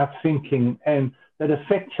progression of our thinking, and that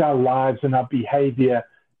affects our lives and our behavior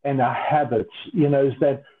and our habits, is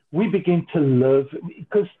that we begin to live,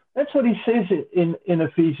 because that's what he says in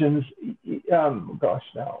Ephesians. Now,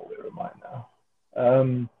 where am I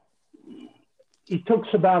now? He talks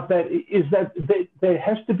about that, is that there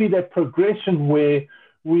has to be that progression where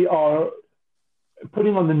we are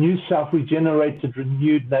putting on the new self, regenerated,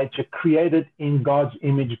 renewed nature, created in God's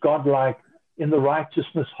image, God-like, in the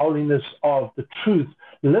righteousness, holiness of the truth,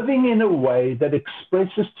 living in a way that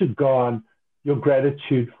expresses to God your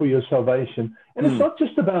gratitude for your salvation. And it's not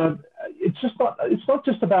just about,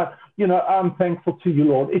 I'm thankful to you,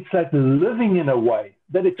 Lord. It's like living in a way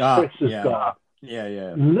that expresses God.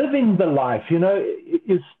 Yeah. Living the life,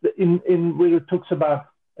 is in where it talks about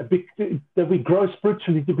that we grow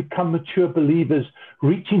spiritually to become mature believers,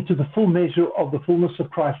 reaching to the full measure of the fullness of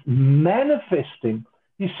Christ, manifesting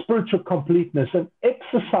his spiritual completeness and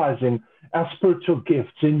exercising our spiritual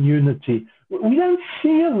gifts in unity. We don't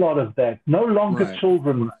see a lot of that. No longer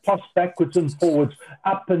children tossed backwards and forwards,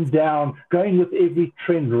 up and down, going with every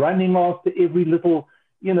trend, running after every little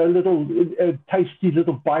tasty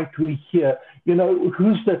little bite we hear.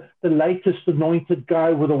 Who's the latest anointed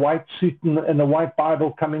guy with a white suit and a white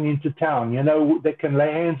Bible coming into town, that can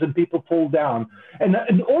lay hands and people fall down. And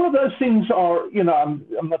all of those things are,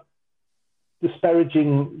 I'm not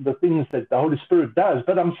disparaging the things that the Holy Spirit does,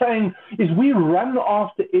 but I'm saying is we run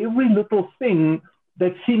after every little thing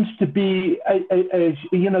that seems to be,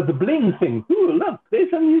 the bling thing. Ooh, look,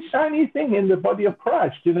 there's a new shiny thing in the body of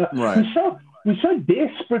Christ, Right. We're so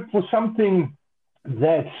desperate for something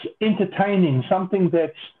that's entertaining, something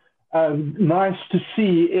that's nice to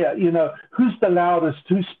see. Who's the loudest,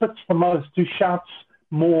 who spits the most, who shouts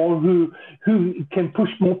more, who can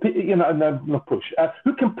push more,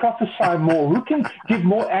 who can prophesy more, who can give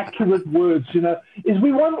more accurate words, is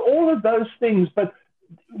we want all of those things. But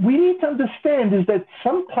we need to understand is that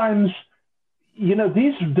sometimes,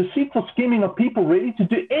 these deceitful scheming of people ready to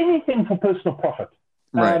do anything for personal profit.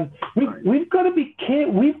 Right. We've got to be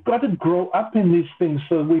careful. We've got to grow up in these things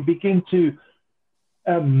so we begin to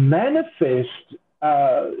manifest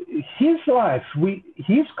his life,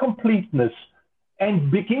 his completeness,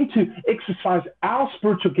 and begin to exercise our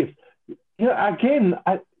spiritual gift. Again,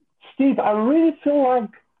 Steve, I really feel like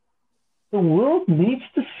the world needs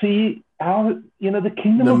to see the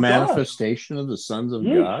kingdom of God. The manifestation of the sons of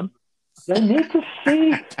God. They need to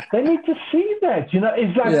see. That.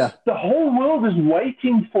 It's like the whole world is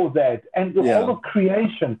waiting for that, and the whole of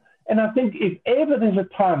creation. And I think if ever there's a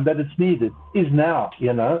time that it's needed, is now.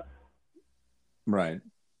 Right.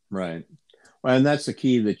 Well, and that's the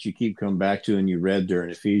key that you keep coming back to, and you read there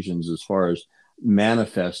in Ephesians as far as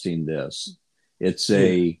manifesting this. It's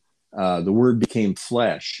the word became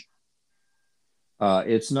flesh.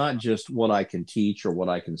 It's not just what I can teach or what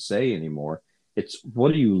I can say anymore. It's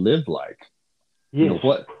what do you live like? Yes.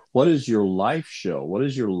 What does your life show? What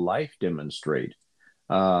does your life demonstrate?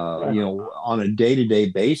 On a day-to-day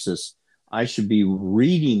basis, I should be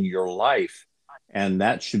reading your life, and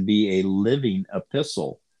that should be a living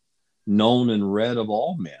epistle, known and read of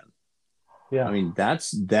all men. Yeah. I mean,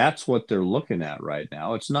 that's what they're looking at right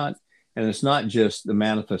now. It's not just the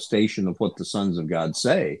manifestation of what the sons of God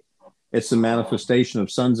say. It's the manifestation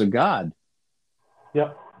of sons of God.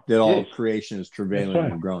 Yeah. That all creation is travailing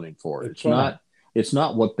and groaning for. It's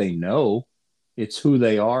not what they know. It's who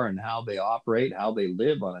they are and how they operate, how they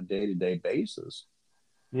live on a day-to-day basis.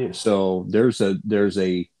 Yes. So there's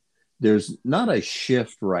not a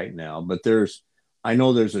shift right now, but I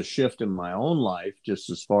know there's a shift in my own life, just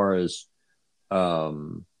as far as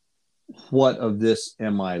what of this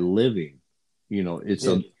am I living? It's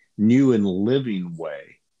Yes. a new and living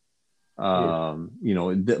way.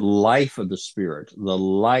 The life of the Spirit, the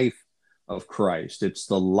life of Christ. It's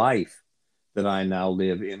the life that I now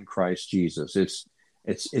live in Christ Jesus.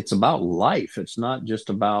 It's about life. It's not just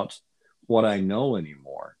about what I know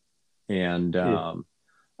anymore. And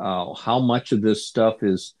how much of this stuff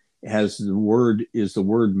is the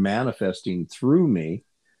word manifesting through me,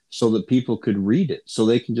 so that people could read it, so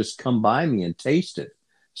they can just come by me and taste it,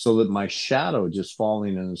 so that my shadow just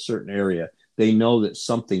falling in a certain area, they know that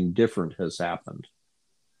something different has happened.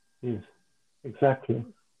 Yes, exactly.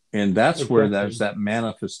 And that's where there's that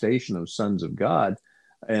manifestation of sons of God.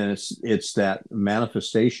 And it's that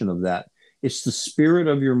manifestation of that. It's the spirit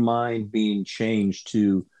of your mind being changed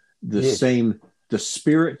to the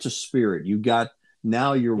spirit to spirit.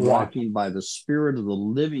 Now you're walking by the spirit of the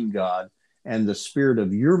living God, and the spirit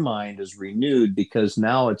of your mind is renewed, because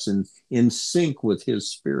now it's in sync with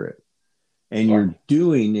his spirit. And you're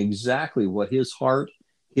doing exactly what his heart,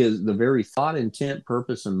 the very thought, intent,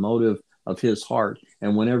 purpose, and motive of his heart.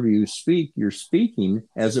 And whenever you speak, you're speaking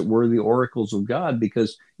as it were the oracles of God,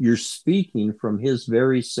 because you're speaking from his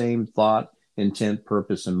very same thought, intent,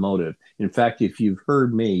 purpose, and motive. In fact, if you've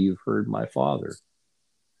heard me, you've heard my Father.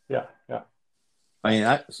 Yeah. I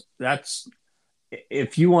mean, that's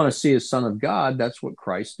if you want to see a son of God, that's what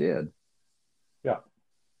Christ did. Yeah.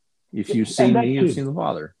 If you've seen me, you've seen the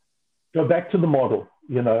Father. Go back to the model,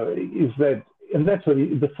 is that, and that's what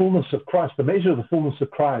the fullness of Christ, the measure of the fullness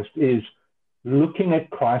of Christ is looking at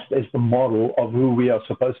Christ as the model of who we are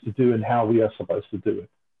supposed to do and how we are supposed to do it.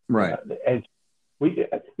 Right. As we,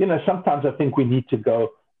 sometimes I think we need to go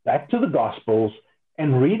back to the Gospels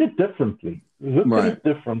and read it differently. Look at it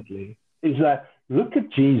differently. Is that look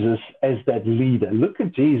at Jesus as that leader. Look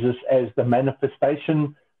at Jesus as the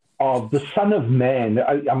manifestation of the Son of Man.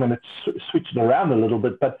 I'm going to switch it around a little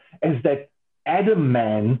bit, but as that Adam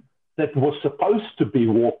man that was supposed to be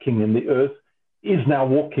walking in the earth is now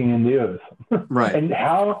walking in the earth. Right. And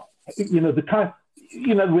how, when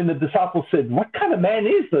the disciples said, what kind of man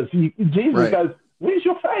is this? Jesus goes, where's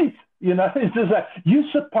your faith? It's just like,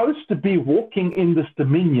 you're supposed to be walking in this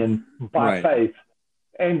dominion by faith.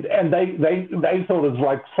 And they thought it was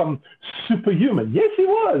like some superhuman. Yes, he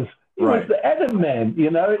was. He was the Adam man,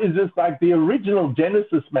 it's just like the original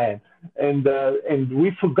Genesis man. And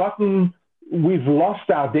we've lost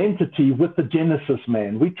our identity with the Genesis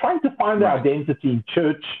man. We're trying to find our identity in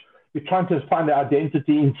church. We're trying to find our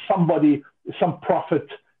identity in somebody, some prophet.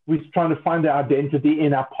 We're trying to find our identity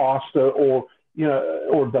in our pastor or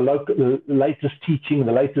the latest teaching,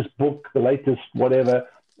 the latest book, the latest whatever.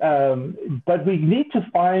 But we need to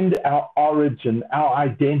find our origin, our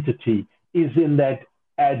identity is in that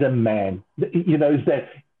Adam man. Is that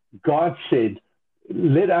God said,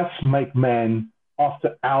 let us make man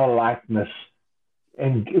after our likeness,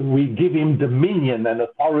 and we give him dominion and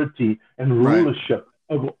authority and rulership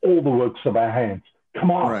over all the works of our hands.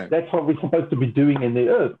 Come on, that's what we're supposed to be doing in the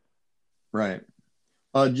earth. Right.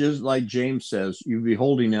 Just like James says, you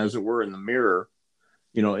beholding as it were in the mirror.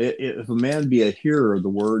 If a man be a hearer of the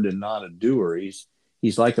word and not a doer,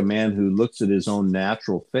 he's like a man who looks at his own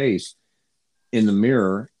natural face in the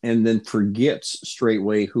mirror and then forgets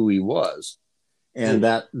straightway who he was. And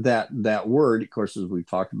that word, of course, as we've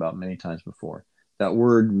talked about many times before, that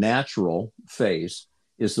word natural face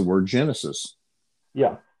is the word Genesis.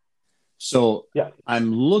 Yeah. So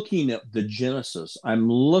I'm looking at the Genesis. I'm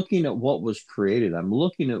looking at what was created. I'm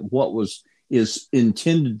looking at what is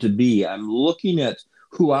intended to be. I'm looking at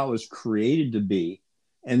who I was created to be.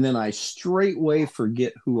 And then I straightway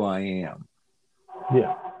forget who I am.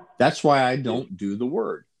 Yeah. That's why I don't do the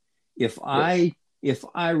word. If I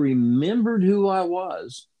remembered who I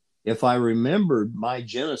was, if I remembered my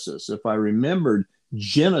Genesis, if I remembered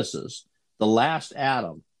Genesis, the last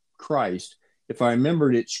Adam, Christ, if I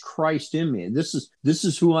remembered it's Christ in me, and this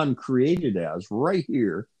is who I'm created as right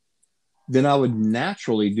here, then I would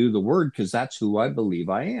naturally do the word, because that's who I believe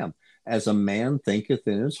I am. As a man thinketh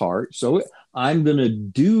in his heart, so I'm going to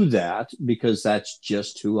do that because that's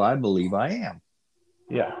just who I believe I am.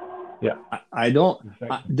 Yeah. Yeah. I don't,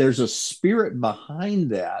 there's a spirit behind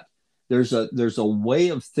that. There's a way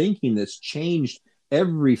of thinking that's changed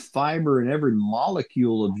every fiber and every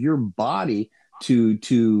molecule of your body to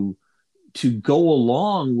go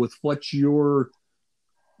along with what you're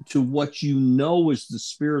to what you know is the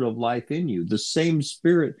spirit of life in you, the same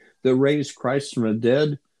spirit that raised Christ from the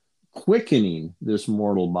dead, quickening this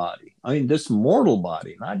mortal body. I mean, this mortal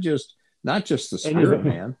body, not just the spirit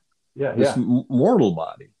man. Yeah, this mortal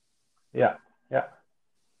body. Yeah, yeah.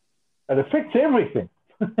 It affects everything.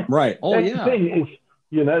 Right. Oh, that's yeah. The thing is,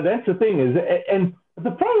 that's the thing is, and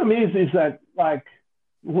the problem is that like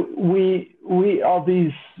we are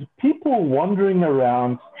these people wandering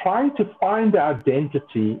around trying to find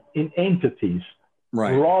identity in entities,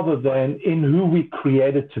 right, rather than in who we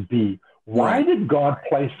created to be. Why right. did God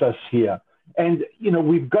place us here? And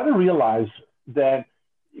we've got to realize that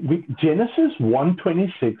Genesis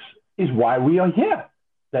 1:26 is why we are here.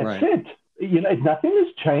 That's right. it. Nothing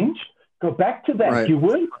has changed. Go back to that. Right.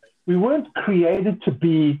 We weren't created to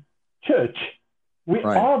be church. We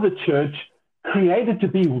right. are the church, created to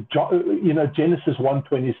be, Genesis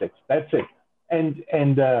 1:26. That's it. And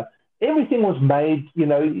everything was made.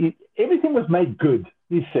 Everything was made good.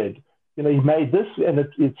 He said. He made this, and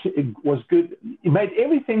it was good. He made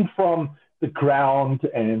everything from the ground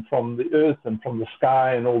and from the earth and from the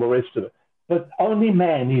sky and all the rest of it. But only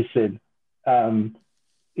man, he said,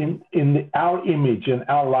 in our image and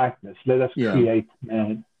our likeness, let us create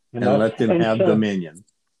man. And let them have dominion.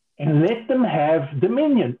 And let them have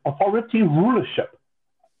dominion, authority, rulership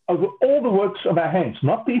over all the works of our hands,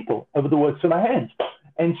 not people, over the works of our hands.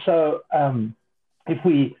 And so if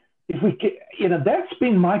we get, that's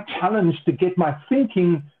been my challenge to get my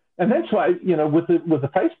thinking. And that's why, with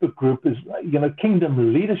the Facebook group is,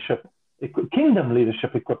 kingdom leadership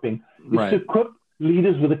equipping, is to equip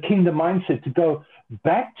leaders with a kingdom mindset, to go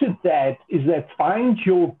back to that, is that find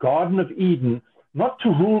your Garden of Eden, not to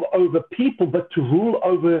rule over people, but to rule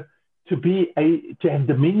over, to have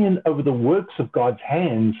dominion over the works of God's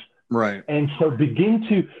hands. Right. And so begin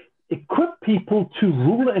to equip people to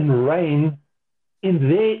rule and reign in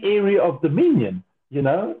their area of dominion.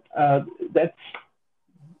 That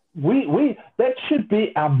should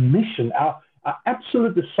be our mission, our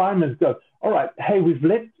absolute assignment. Go, all right, hey, we've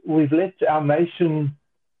let our nation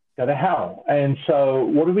go to hell, and so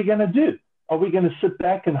what are we going to do? Are we going to sit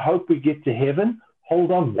back and hope we get to heaven?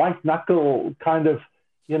 Hold on, white knuckle kind of,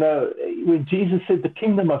 when Jesus said the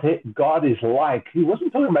kingdom of God is like, he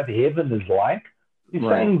wasn't talking about heaven is like. He's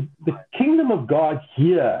saying the kingdom of God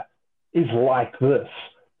here is like this.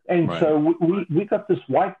 And so we got this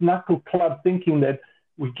white knuckle club thinking that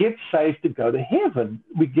we get saved to go to heaven.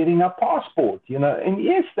 We're getting our passport, and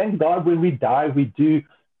yes, thank God when we die, we do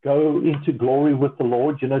go into glory with the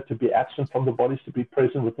Lord, to be absent from the bodies, to be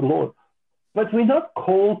present with the Lord. But we're not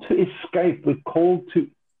called to escape. We're called to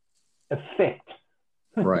affect,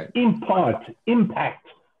 impart, impact,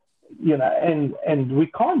 and we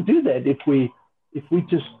can't do that if we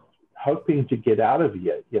just hoping to get out of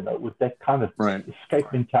here, with that kind of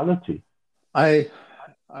escape mentality. I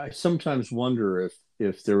sometimes wonder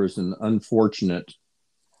if there was an unfortunate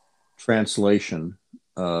translation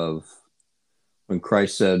of when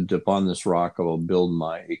Christ said, "Upon this rock I will build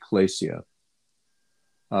my ecclesia."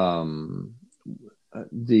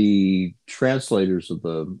 The translators of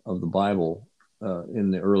the Bible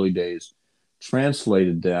in the early days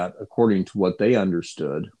translated that according to what they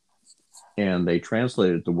understood, and they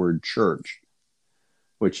translated the word church,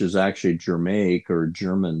 which is actually Germanic or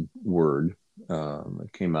German word.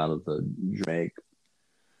 It came out of the Germanic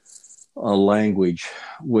language,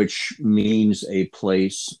 which means a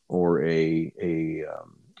place or a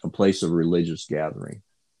place of religious gathering.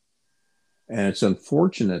 And it's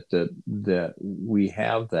unfortunate that we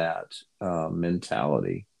have that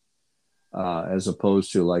mentality, as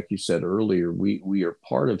opposed to, like you said earlier, we are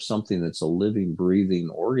part of something that's a living, breathing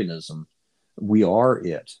organism. We are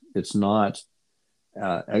it. It's not.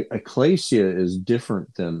 Ecclesia is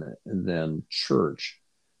different than church,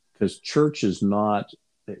 because church is not.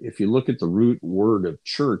 If you look at the root word of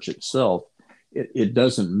church itself, it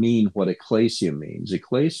doesn't mean what ecclesia means.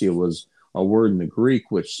 Ecclesia was a word in the Greek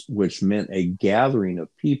which meant a gathering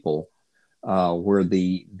of people, where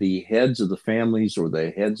the heads of the families or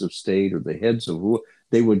the heads of state or the heads of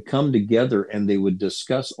they would come together and they would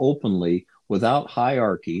discuss openly, without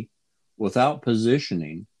hierarchy, without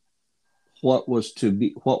positioning, what was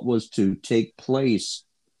to take place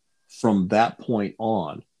from that point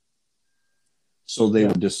on. So they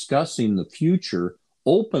were discussing the future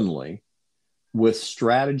openly, with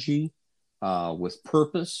strategy, with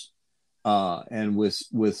purpose, and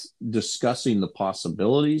with discussing the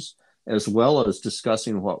possibilities, as well as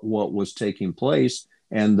discussing what was taking place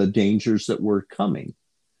and the dangers that were coming.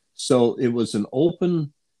 So it was an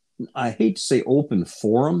open, I hate to say open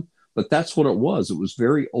forum, but that's what it was. It was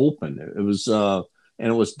very open. It was, and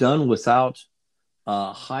it was done without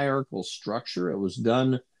hierarchical structure. It was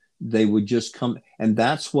done. They would just come, and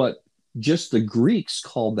that's what just the Greeks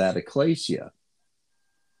called that ecclesia.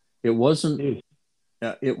 It wasn't.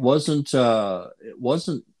 It wasn't. It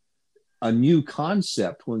wasn't a new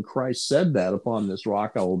concept when Christ said that, upon this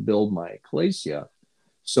rock I will build my ecclesia.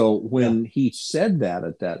 So when he said that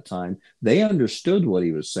at that time, they understood what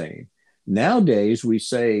he was saying. Nowadays, we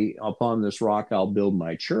say, upon this rock I'll build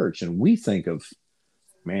my church, and we think of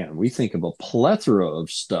a plethora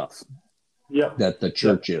of stuff that the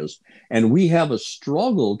church is. And we have a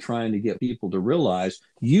struggle trying to get people to realize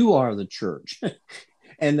you are the church.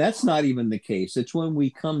 And that's not even the case. It's when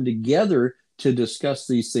we come together to discuss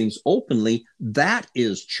these things openly, that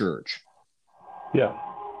is church. Yeah.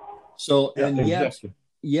 So, and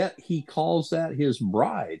yet he calls that his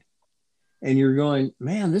bride. And you're going,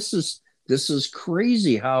 man, this is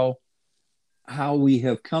crazy how we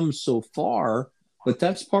have come so far. But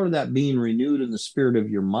that's part of that being renewed in the spirit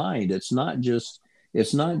of your mind. It's not just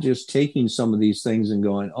taking some of these things and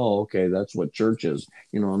going, oh, okay, that's what church is.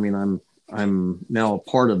 I'm now a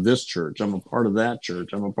part of this church. I'm a part of that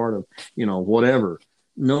church. I'm a part of, whatever.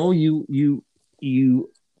 No, you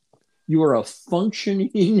are a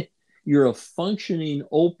functioning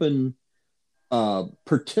open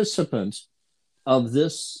participant of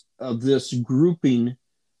this grouping.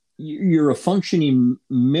 You're a functioning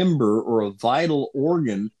member or a vital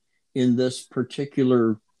organ in this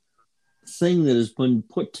particular thing that has been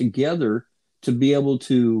put together to be able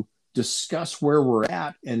to discuss where we're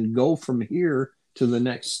at and go from here to the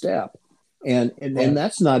next step. And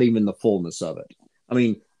that's not even the fullness of it. I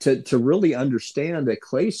mean, to really understand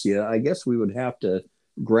ecclesia, I guess we would have to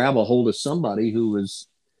grab a hold of somebody who was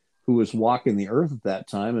walking the earth at that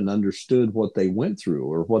time and understood what they went through,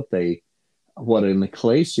 or what an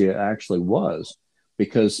ecclesia actually was,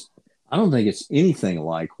 because I don't think it's anything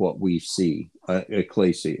like what we see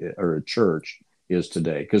ecclesia or a church is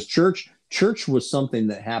today. Because church was something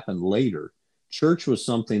that happened later. Church was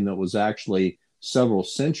something that was actually several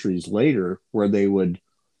centuries later, where they would,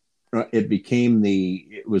 like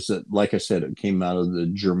I said, it came out of the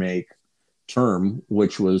Germanic term,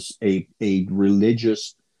 which was a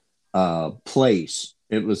religious place.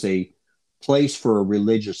 It was a place for a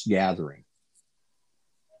religious gathering.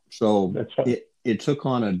 So it took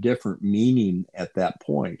on a different meaning at that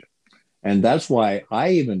point. And that's why I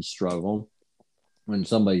even struggle when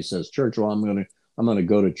somebody says church. Well, I'm going to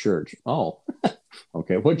go to church. Oh,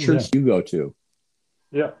 okay. What church do you go to?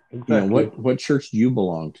 Yeah, exactly. What church do you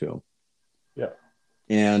belong to? Yeah.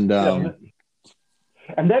 And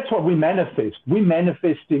and that's what we manifest. We're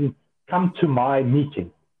manifesting, come to my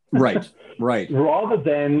meeting. Right. Rather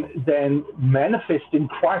than manifesting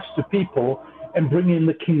Christ to people and bringing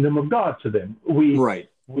the kingdom of God to them. We're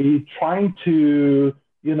trying to,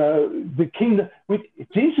 the kingdom.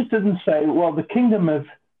 Jesus didn't say, well, the kingdom of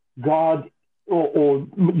God or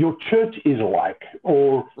your church is like,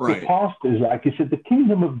 or the pastor is like. He said the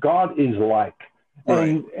kingdom of God is like.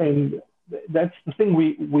 Right. And that's the thing.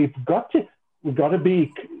 We've got to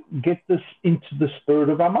get this into the spirit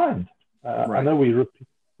of our mind. I know we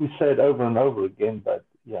say it over and over again, but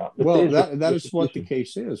yeah. Well, that is what the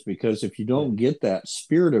case is, because if you don't get that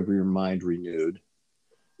spirit of your mind renewed,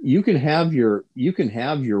 you can have your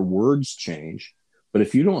words change, but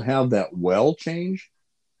if you don't have that well change,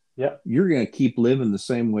 you're going to keep living the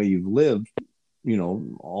same way you've lived,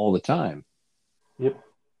 all the time. Yep.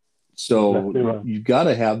 So exactly right. You got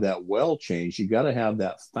to have that well change. You got to have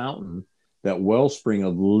that fountain, that wellspring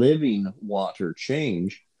of living water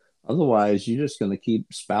change. Otherwise, you're just going to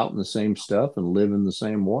keep spouting the same stuff and living the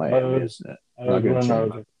same way, isn't it?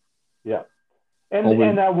 Yeah.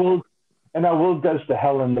 And our world goes to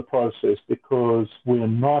hell in the process, because we're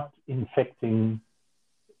not infecting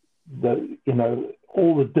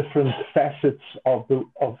all the different facets of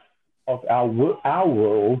our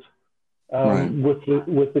world with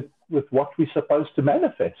what we're supposed to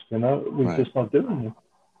manifest. We're just not doing it.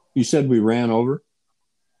 You said we ran over?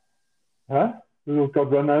 Huh? We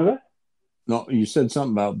got run over? No, you said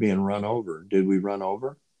something about being run over. Did we run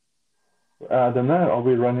over? I don't know. Are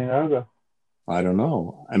we running over? I don't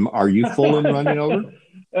know. Are you full in running over?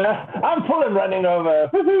 I'm full in running over.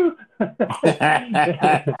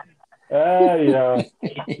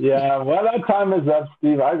 Yeah. Well, our time is up,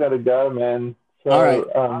 Steve. I got to go, man. So, all right.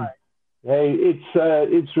 Hey,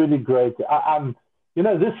 it's really great. I'm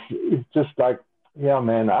this is just like,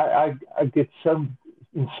 man. I get so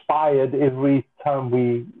inspired every time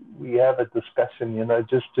we have a discussion,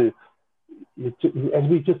 just to as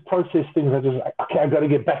we just process things. I just like, okay, I've got to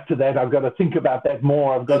get back to that. I've got to think about that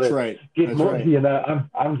more. I've got That's to right. get That's more. Right.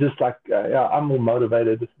 I'm just like, I'm more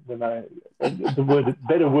motivated when I the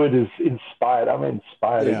better word is inspired. I'm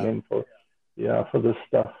inspired again for this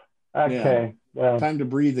stuff. Okay. Yeah. Time to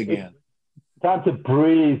breathe again. Time to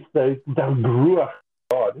breathe. The Ruach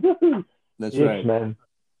God. That's yes, right. Man.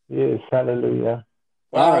 Yes, hallelujah.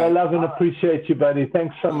 Well, I love and appreciate you, buddy.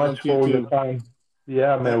 Thanks so much for all your time.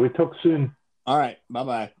 Yeah, man. We talk soon. All right.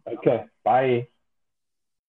 Bye-bye. Okay. Bye.